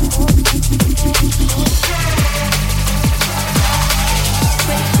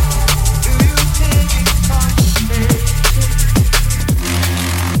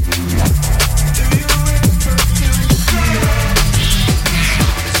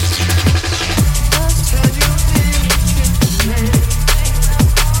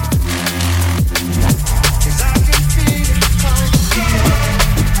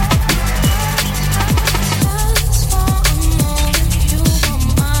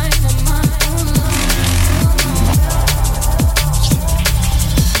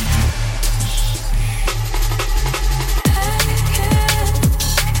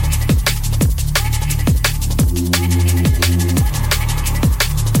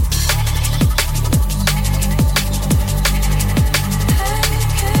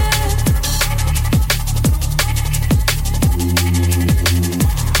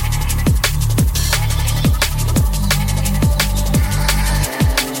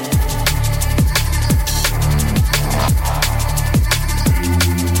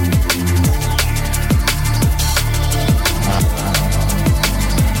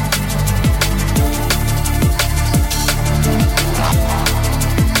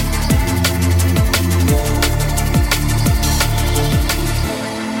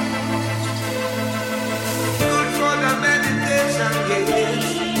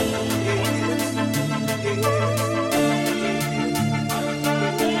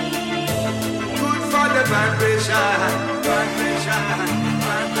 the vibration, vibration,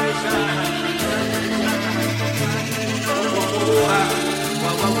 vibration.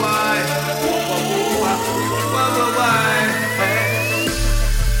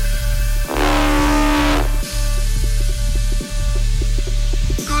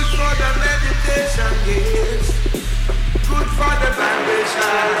 Good for the meditation, yes. Good for the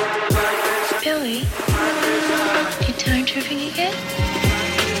vibration. Billy, you time tripping again?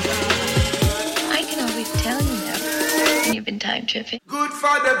 I can always tell you now when you've been time tripping. Good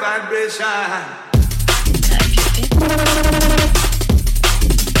for the vibration. Time tripping.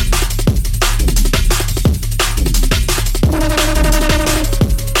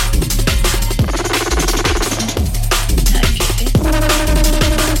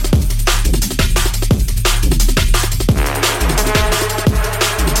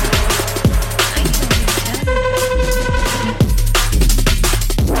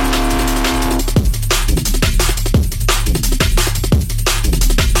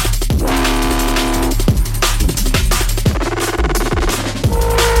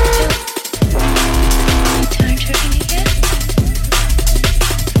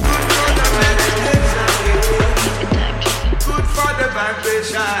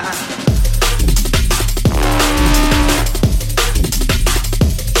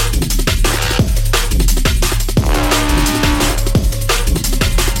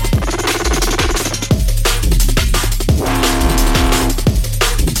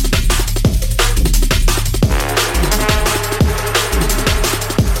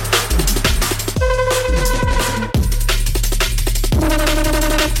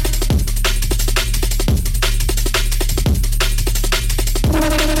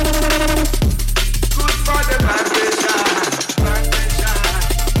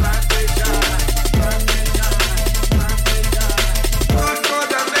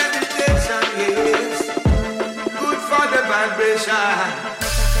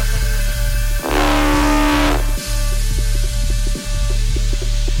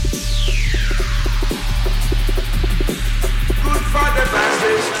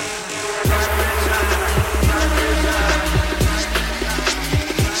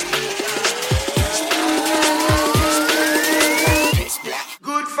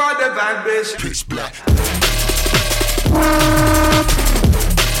 There.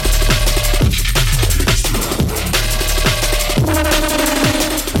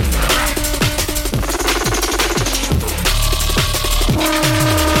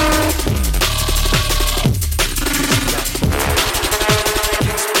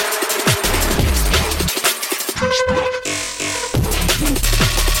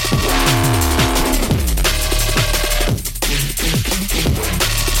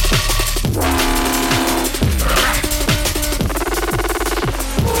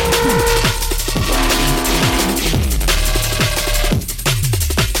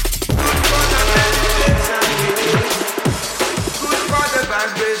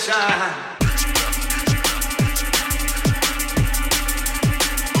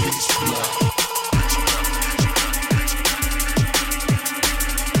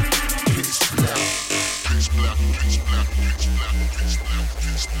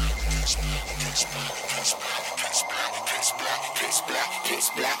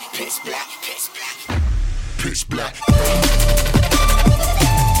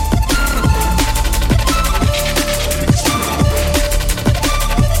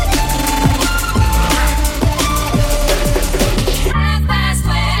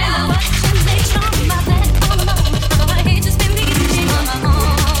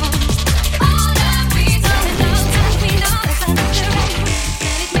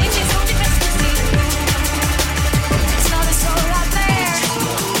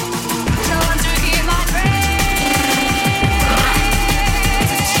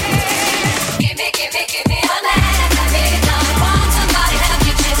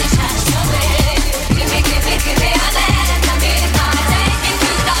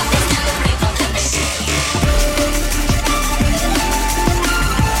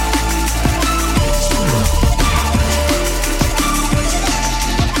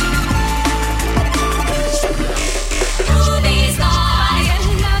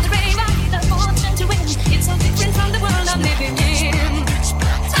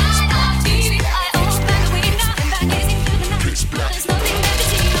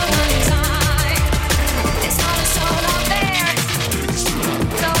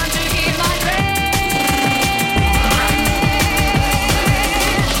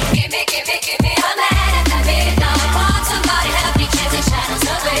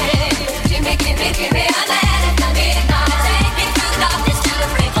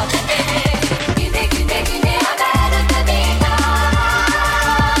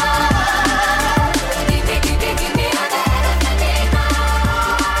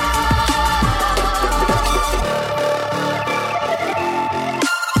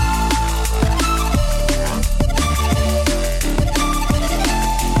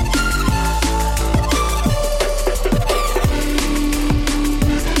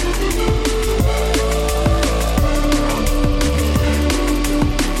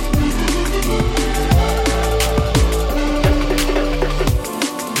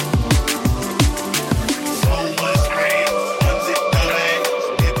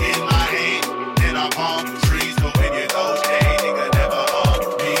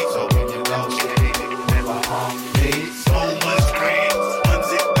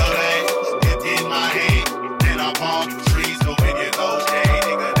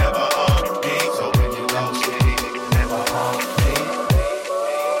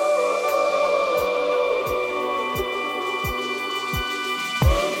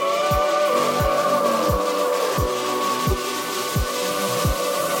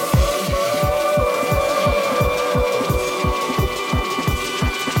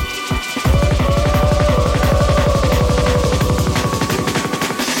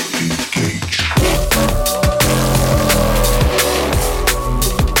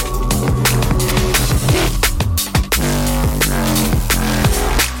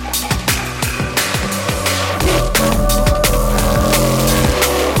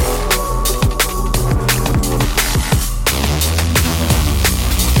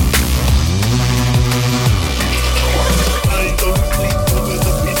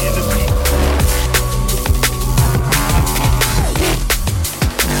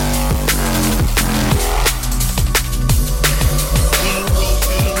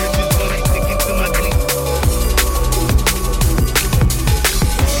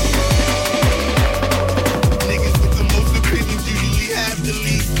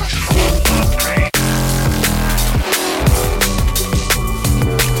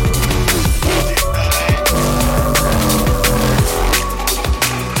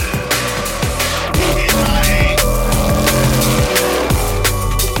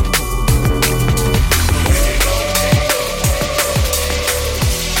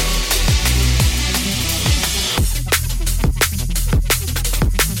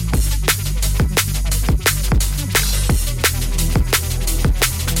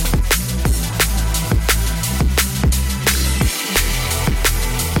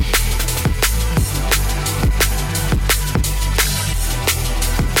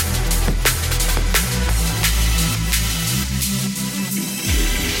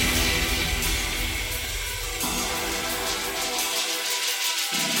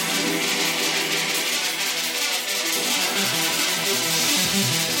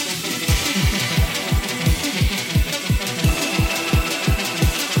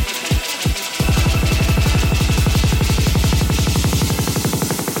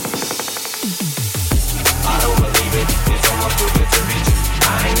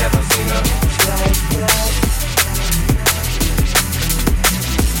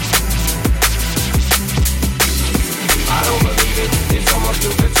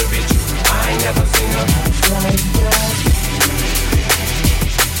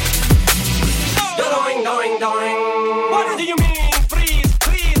 What do you mean? Freeze,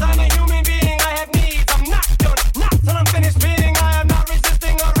 please. I'm a human being. I have needs. I'm not done. Not till I'm finished being. I am not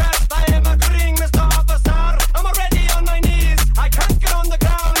resisting arrest. I am agreeing, Mr. Officer. I'm already on my knees. I can't get on the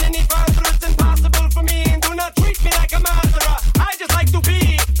ground any further. It's impossible for me. And do not treat me like a murderer. I just like to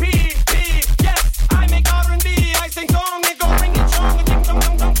be. Yes, I make R&B. I sing song and go bring it strong. And ding dong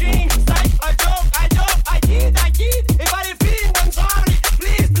dong dong ding. Psych, I joke. I kid. If I offend, I'm sorry.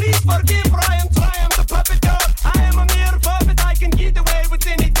 Please forgive. For I am triumph, the puppet dog. I am a mere puppet. I can get away with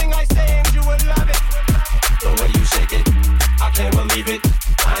anything I say, and you will love it. The way you shake it, I can't believe it.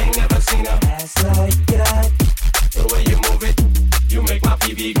 I ain't never seen a ass like that. The way you move it, you make my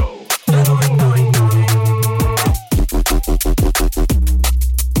PV go. Doing, doing, doing.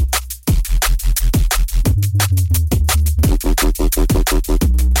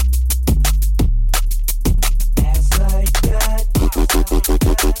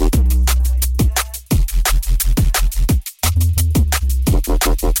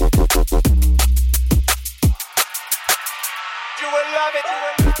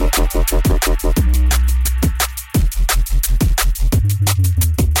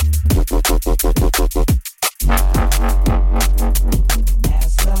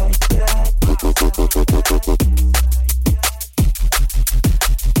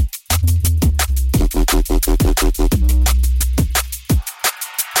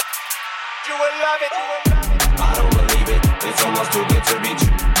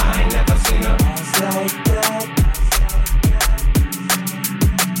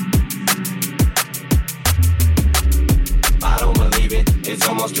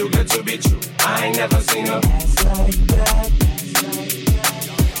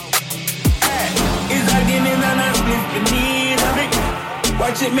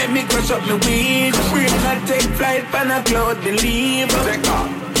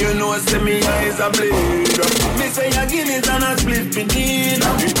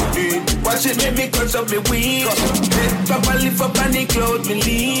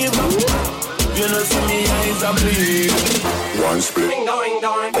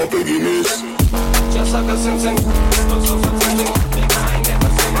 Just like a Simpson, so pretending. I ain't never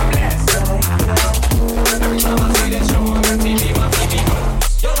seen my blast. Every time I see that show on the TV, my baby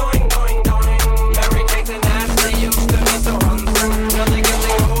goes. You're going. Mary Kate and Ashley used to be so handsome. Now they're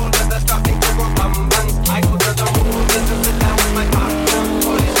getting old, and they're starting to grow bum-buns. I go to the moon just to sit down with my partner.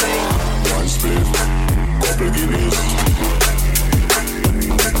 What do you say? One split, couple guineas.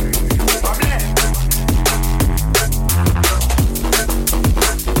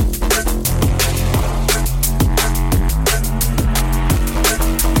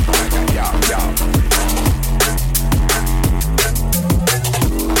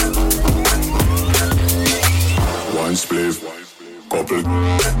 Couple.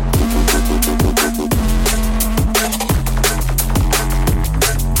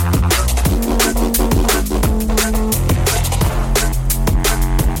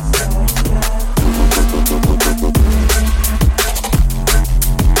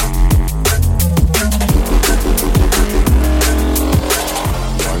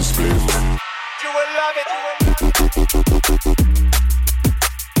 One split. You will love it.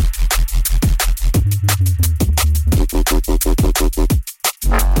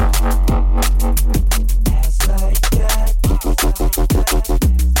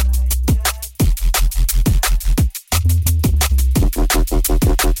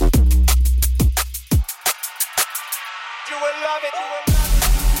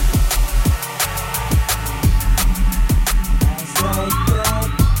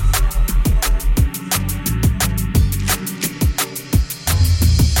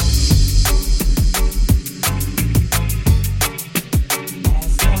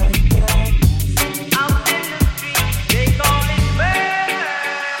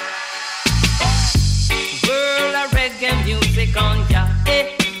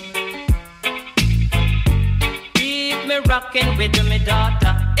 Rockin' with me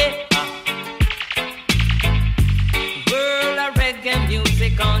daughter, World of reggae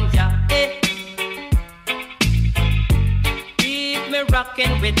music on ya, Keep me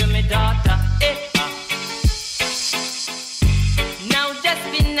rockin' with me daughter, Now just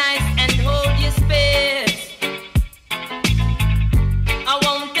be nice and hold your space. I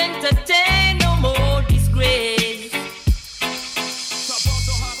won't entertain no more disgrace.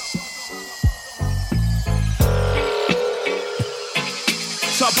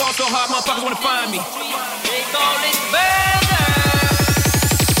 So I ball so hard, motherfuckers wanna find me. They call it burger.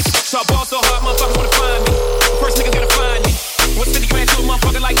 So I ball so hard, motherfuckers wanna find me. First niggas gotta find me. What's 50 grand to a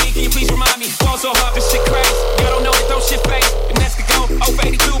motherfucker like me? Can you please remind me? Ball so hard, this shit crazy. Y'all don't know it, don't shit fake. And that's the go over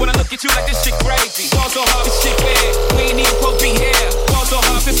 82 when I look at you like this shit crazy. Ball so hard, this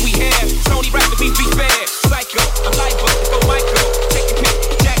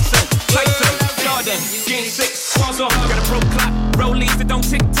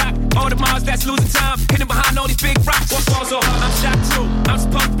that's losing time. Hidden behind all these big rocks. What's falls so hard? I'm shot too. I'm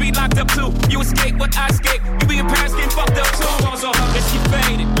supposed to be locked up too. You escape, what I escape. You be in Paris getting fucked up too. Falls so hard, let's get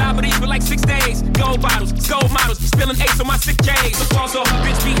faded. Lie with these for like 6 days. Gold bottles, gold models, spilling ace on my sick days. So falls so hard,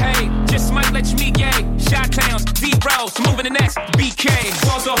 bitch behave. Just might let you meet gay. Shot towns, D-Rose, moving the next BK.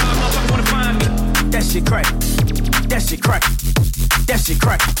 Falls so hard, motherfuckers wanna find me. That shit crack. That shit crack. That shit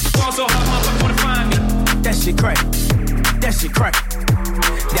crack. Falls so hard, motherfuckers wanna find me. That shit crack. That shit crack.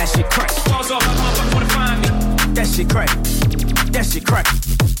 That shit crack. Falls so hard, motherfuckers wanna find me. That shit crack. That shit crack.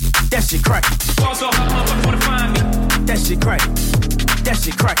 That shit crack. Falls so hard, motherfuckers wanna find me. That shit crack. That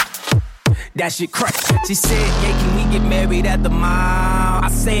shit crack. That shit crack. She said, yeah, can we get married at the mall? I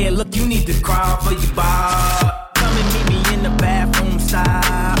said, look, you need to crawl for your bar. Come and meet me in the bathroom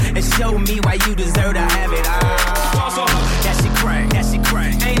style and show me why you deserve to have it all. That shit crack. That shit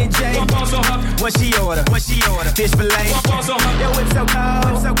crack. Ain't it, Jay? What she order? What she order? Fish fillet. Yo, it's so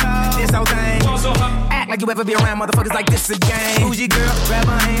cold. So cold. This whole thing. Act like you ever be around motherfuckers like this again. Who's your girl? Grab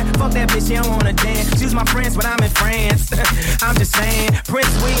her hand. Fuck that bitch, she don't wanna dance. She's my friends, but I'm in France. I'm just saying,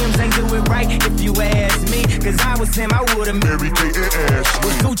 Prince Williams ain't do it right if you ask me. Cause I was him, I would've married Kate and Ashley.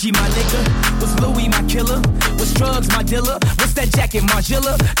 Was Gucci my nigga? Was Louis my killer? Was drugs my dealer? What's that jacket,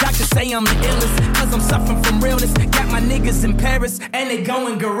 Margilla? Doctors say I'm the illest, cause I'm suffering from realness. Got my niggas in Paris, and they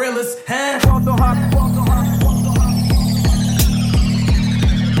going gorillas, huh? Walk so hard, walk so hard.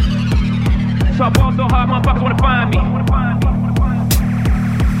 So I ball so hard, motherfuckers wanna find me.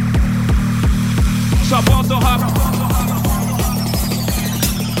 So I ball so hard.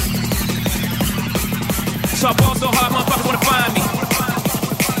 So I ball so hard, motherfuckers wanna find me.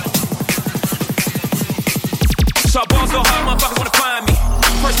 So I ball so hard, motherfuckers wanna find me.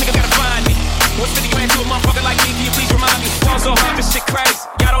 First nigga gotta find me. What's 50 grand to a motherfucker like me? Can you please remind me? Ball so hard, this shit crazy.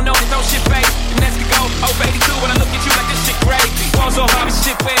 Y'all don't know this no shit fake. And that's to go, oh baby too. When I look at you like this shit crazy. Ball so hard, this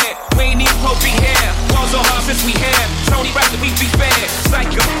shit bad. We ain't even supposed to be here. Ball so hard since we here. Tony right that we be fair.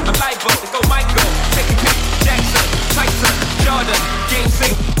 Psycho, I'm libo, let's go Michael. Take a pick, Jackson, Tyson, Jordan, Game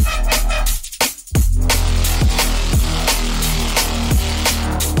 6.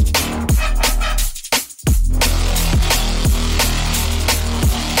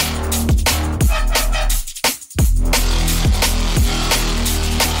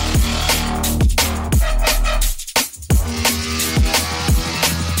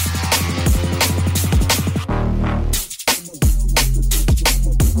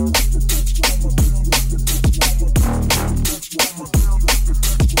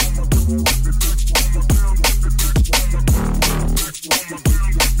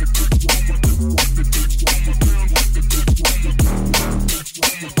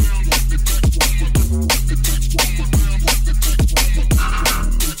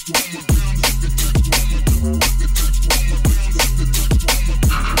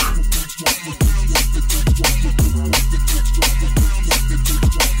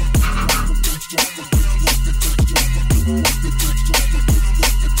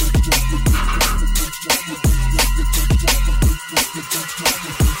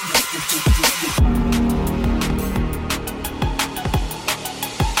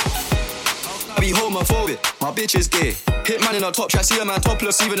 In a top track, see a man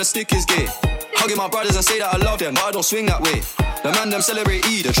topless, even a stick is gay. Hugging my brothers and say that I love them, but I don't swing that way. The man them celebrate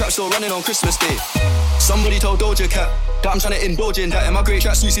Eid, the trap still running on Christmas Day. Somebody told Doja Cat that I'm trying to indulge in that. In my great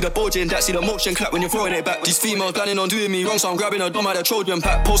tracks, you see the bulge in that, see the motion clap when you're throwing it back. These females planning on doing me wrong, so I'm grabbing a dome at the Trojan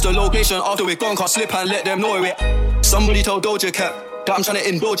pack. Post the location after we're gone, can't slip and let them know it. Somebody told Doja Cat that I'm trying to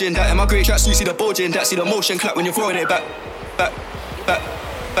indulge in that. In my great tracks, you see the bulge in that, see the motion clap when you're throwing it back. Back, back,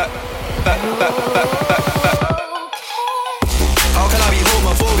 back, back, back, back, back, back. How can I be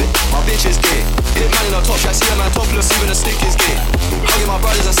homophobic? My bitch is gay. Hit man in a top track, see a man topless, even a stick is gay. Hugging my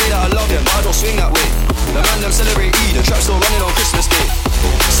brothers and say that I love them, but I don't swing that way. The man them celebrate Eid, the trap still running on Christmas Day.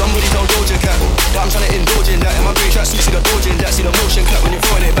 Somebody told Doja Cat that I'm trying to indulge in that. In my great tracks, you see the bulge in that, see the motion clap when you're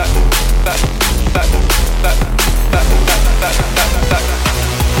throwing it back. Back, back, back, back, back, back, back, back.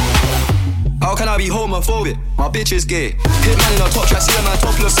 How can I be homophobic? My bitch is gay. Hit man in a top track, see a man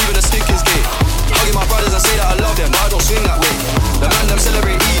topless, even a stick is gay. Hugging my brothers and say that I love them, but I don't swing that way. The man them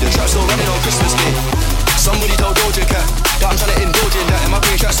celebrate Eid, the trap still running on Christmas Day. Somebody told Doja Cat that I'm trying to indulge in that. In my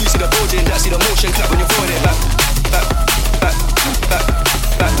great tracks, you see the bulge in that, see the motion clap when you're throwing it back. Back, back, back,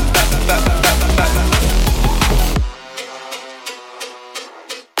 back, back, back, back, back, back.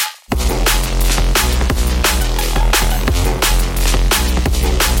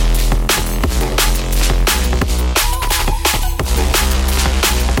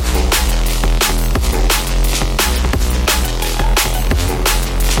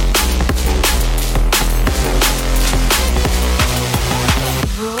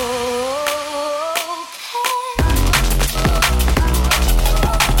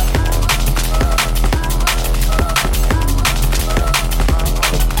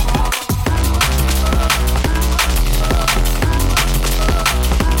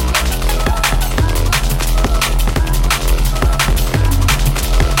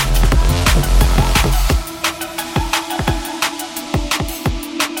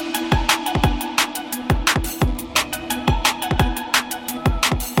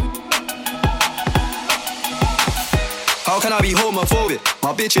 How can I be homophobic?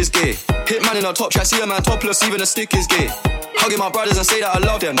 My bitch is gay. Hit man in a top track, see a man topless, even a stick is gay. Hugging my brothers and say that I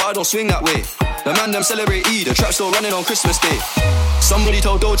love them, but I don't swing that way. The man them celebrate Eid, the trap still running on Christmas Day. Somebody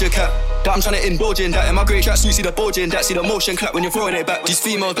told Doja Cat that I'm trying to indulge in that. In my great tracks you see the bulge in that, see the motion clap when you're throwing it back. These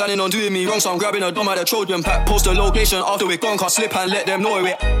females planning on doing me wrong, so I'm grabbing a dome at a Trojan pack. Post the location after we're gone, can't slip and let them know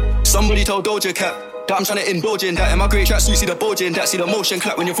it. Somebody told Doja Cat that I'm trying to indulge in that. In my great tracks you see the bulge in that, see the motion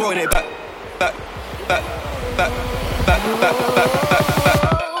clap when you're throwing it back. Back, back, back, back, back, back, back, back.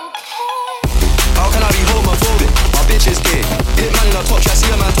 How can I be homophobic? My bitch is gay. Hit man in a top track, see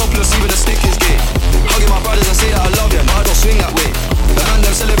a man topless, even a stick is gay. Hugging my brothers and say that I love them, but I don't swing that way. The man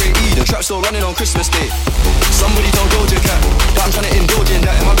them celebrate Eid, the trap still running on Christmas Day. Somebody told Doja Cat that I'm trying to indulge in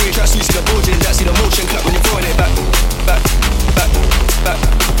that. In my green tracks you see the bulge in that, see the motion clap when you're throwing it back. Back, back, back,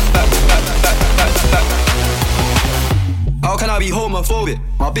 back, back, back, back, back. How can I be homophobic?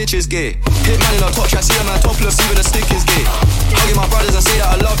 My bitch is gay. Hit man in a top track, see a man topless, even a stick is gay. Hugging my brothers and say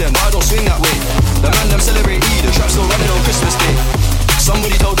that I love them, but I don't swing that way. The man them celebrate Eid, the trap still running on Christmas Day.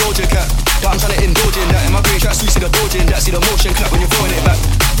 Somebody told Doja Cat that I'm trying to indulge in that. In my green tracks you see the bulge in that, see the motion clap when you're throwing it back.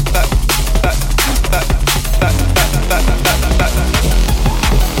 Back, back, back, back, back, back, back, back, back.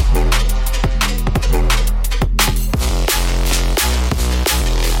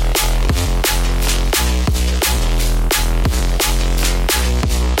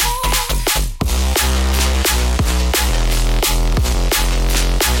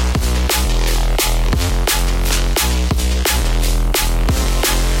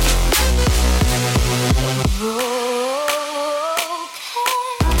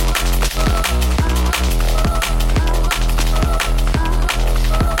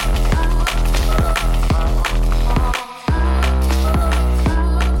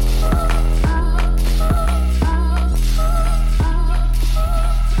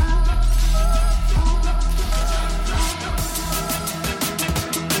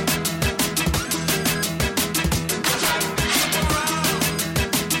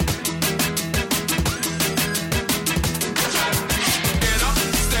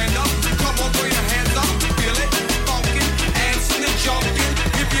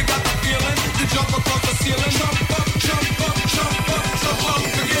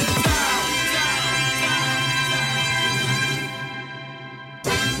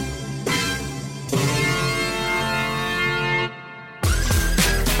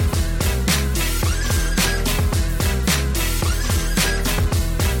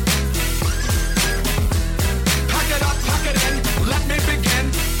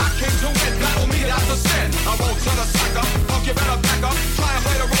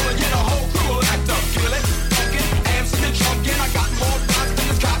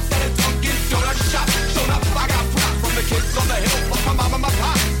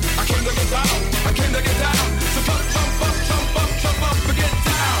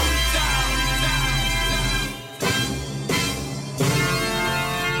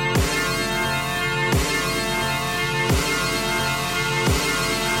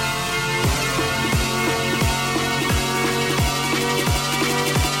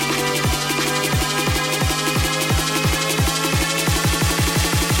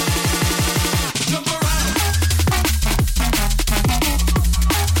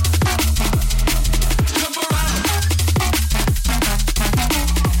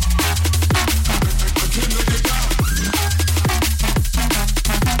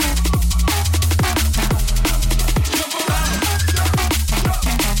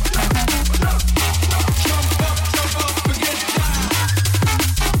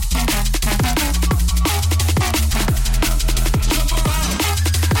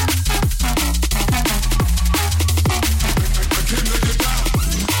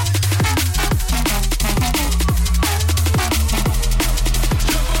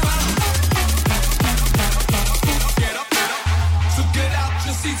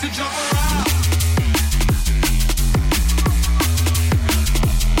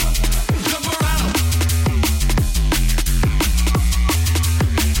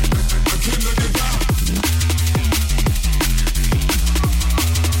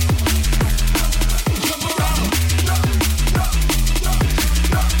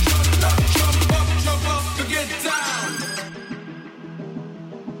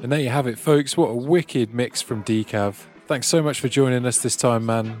 And there you have it, folks. What a wicked mix from DKAV. Thanks so much for joining us this time,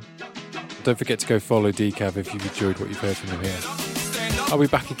 man. Don't forget to go follow DKAV if you've enjoyed what you've heard from him here. I'll be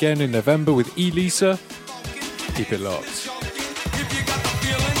back again in November with Elisa. Keep it locked.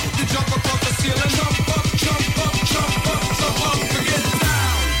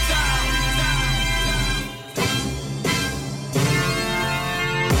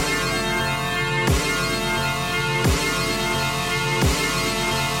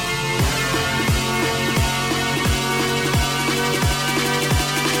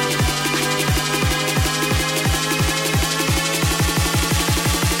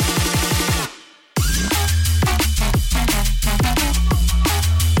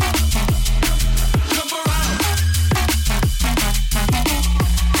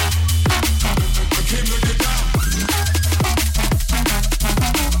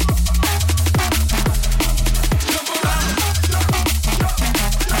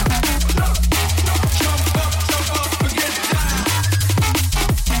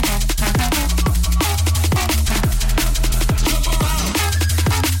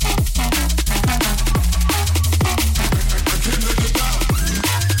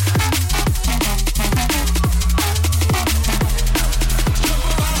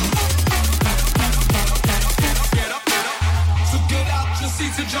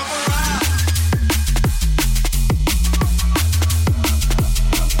 up a ride.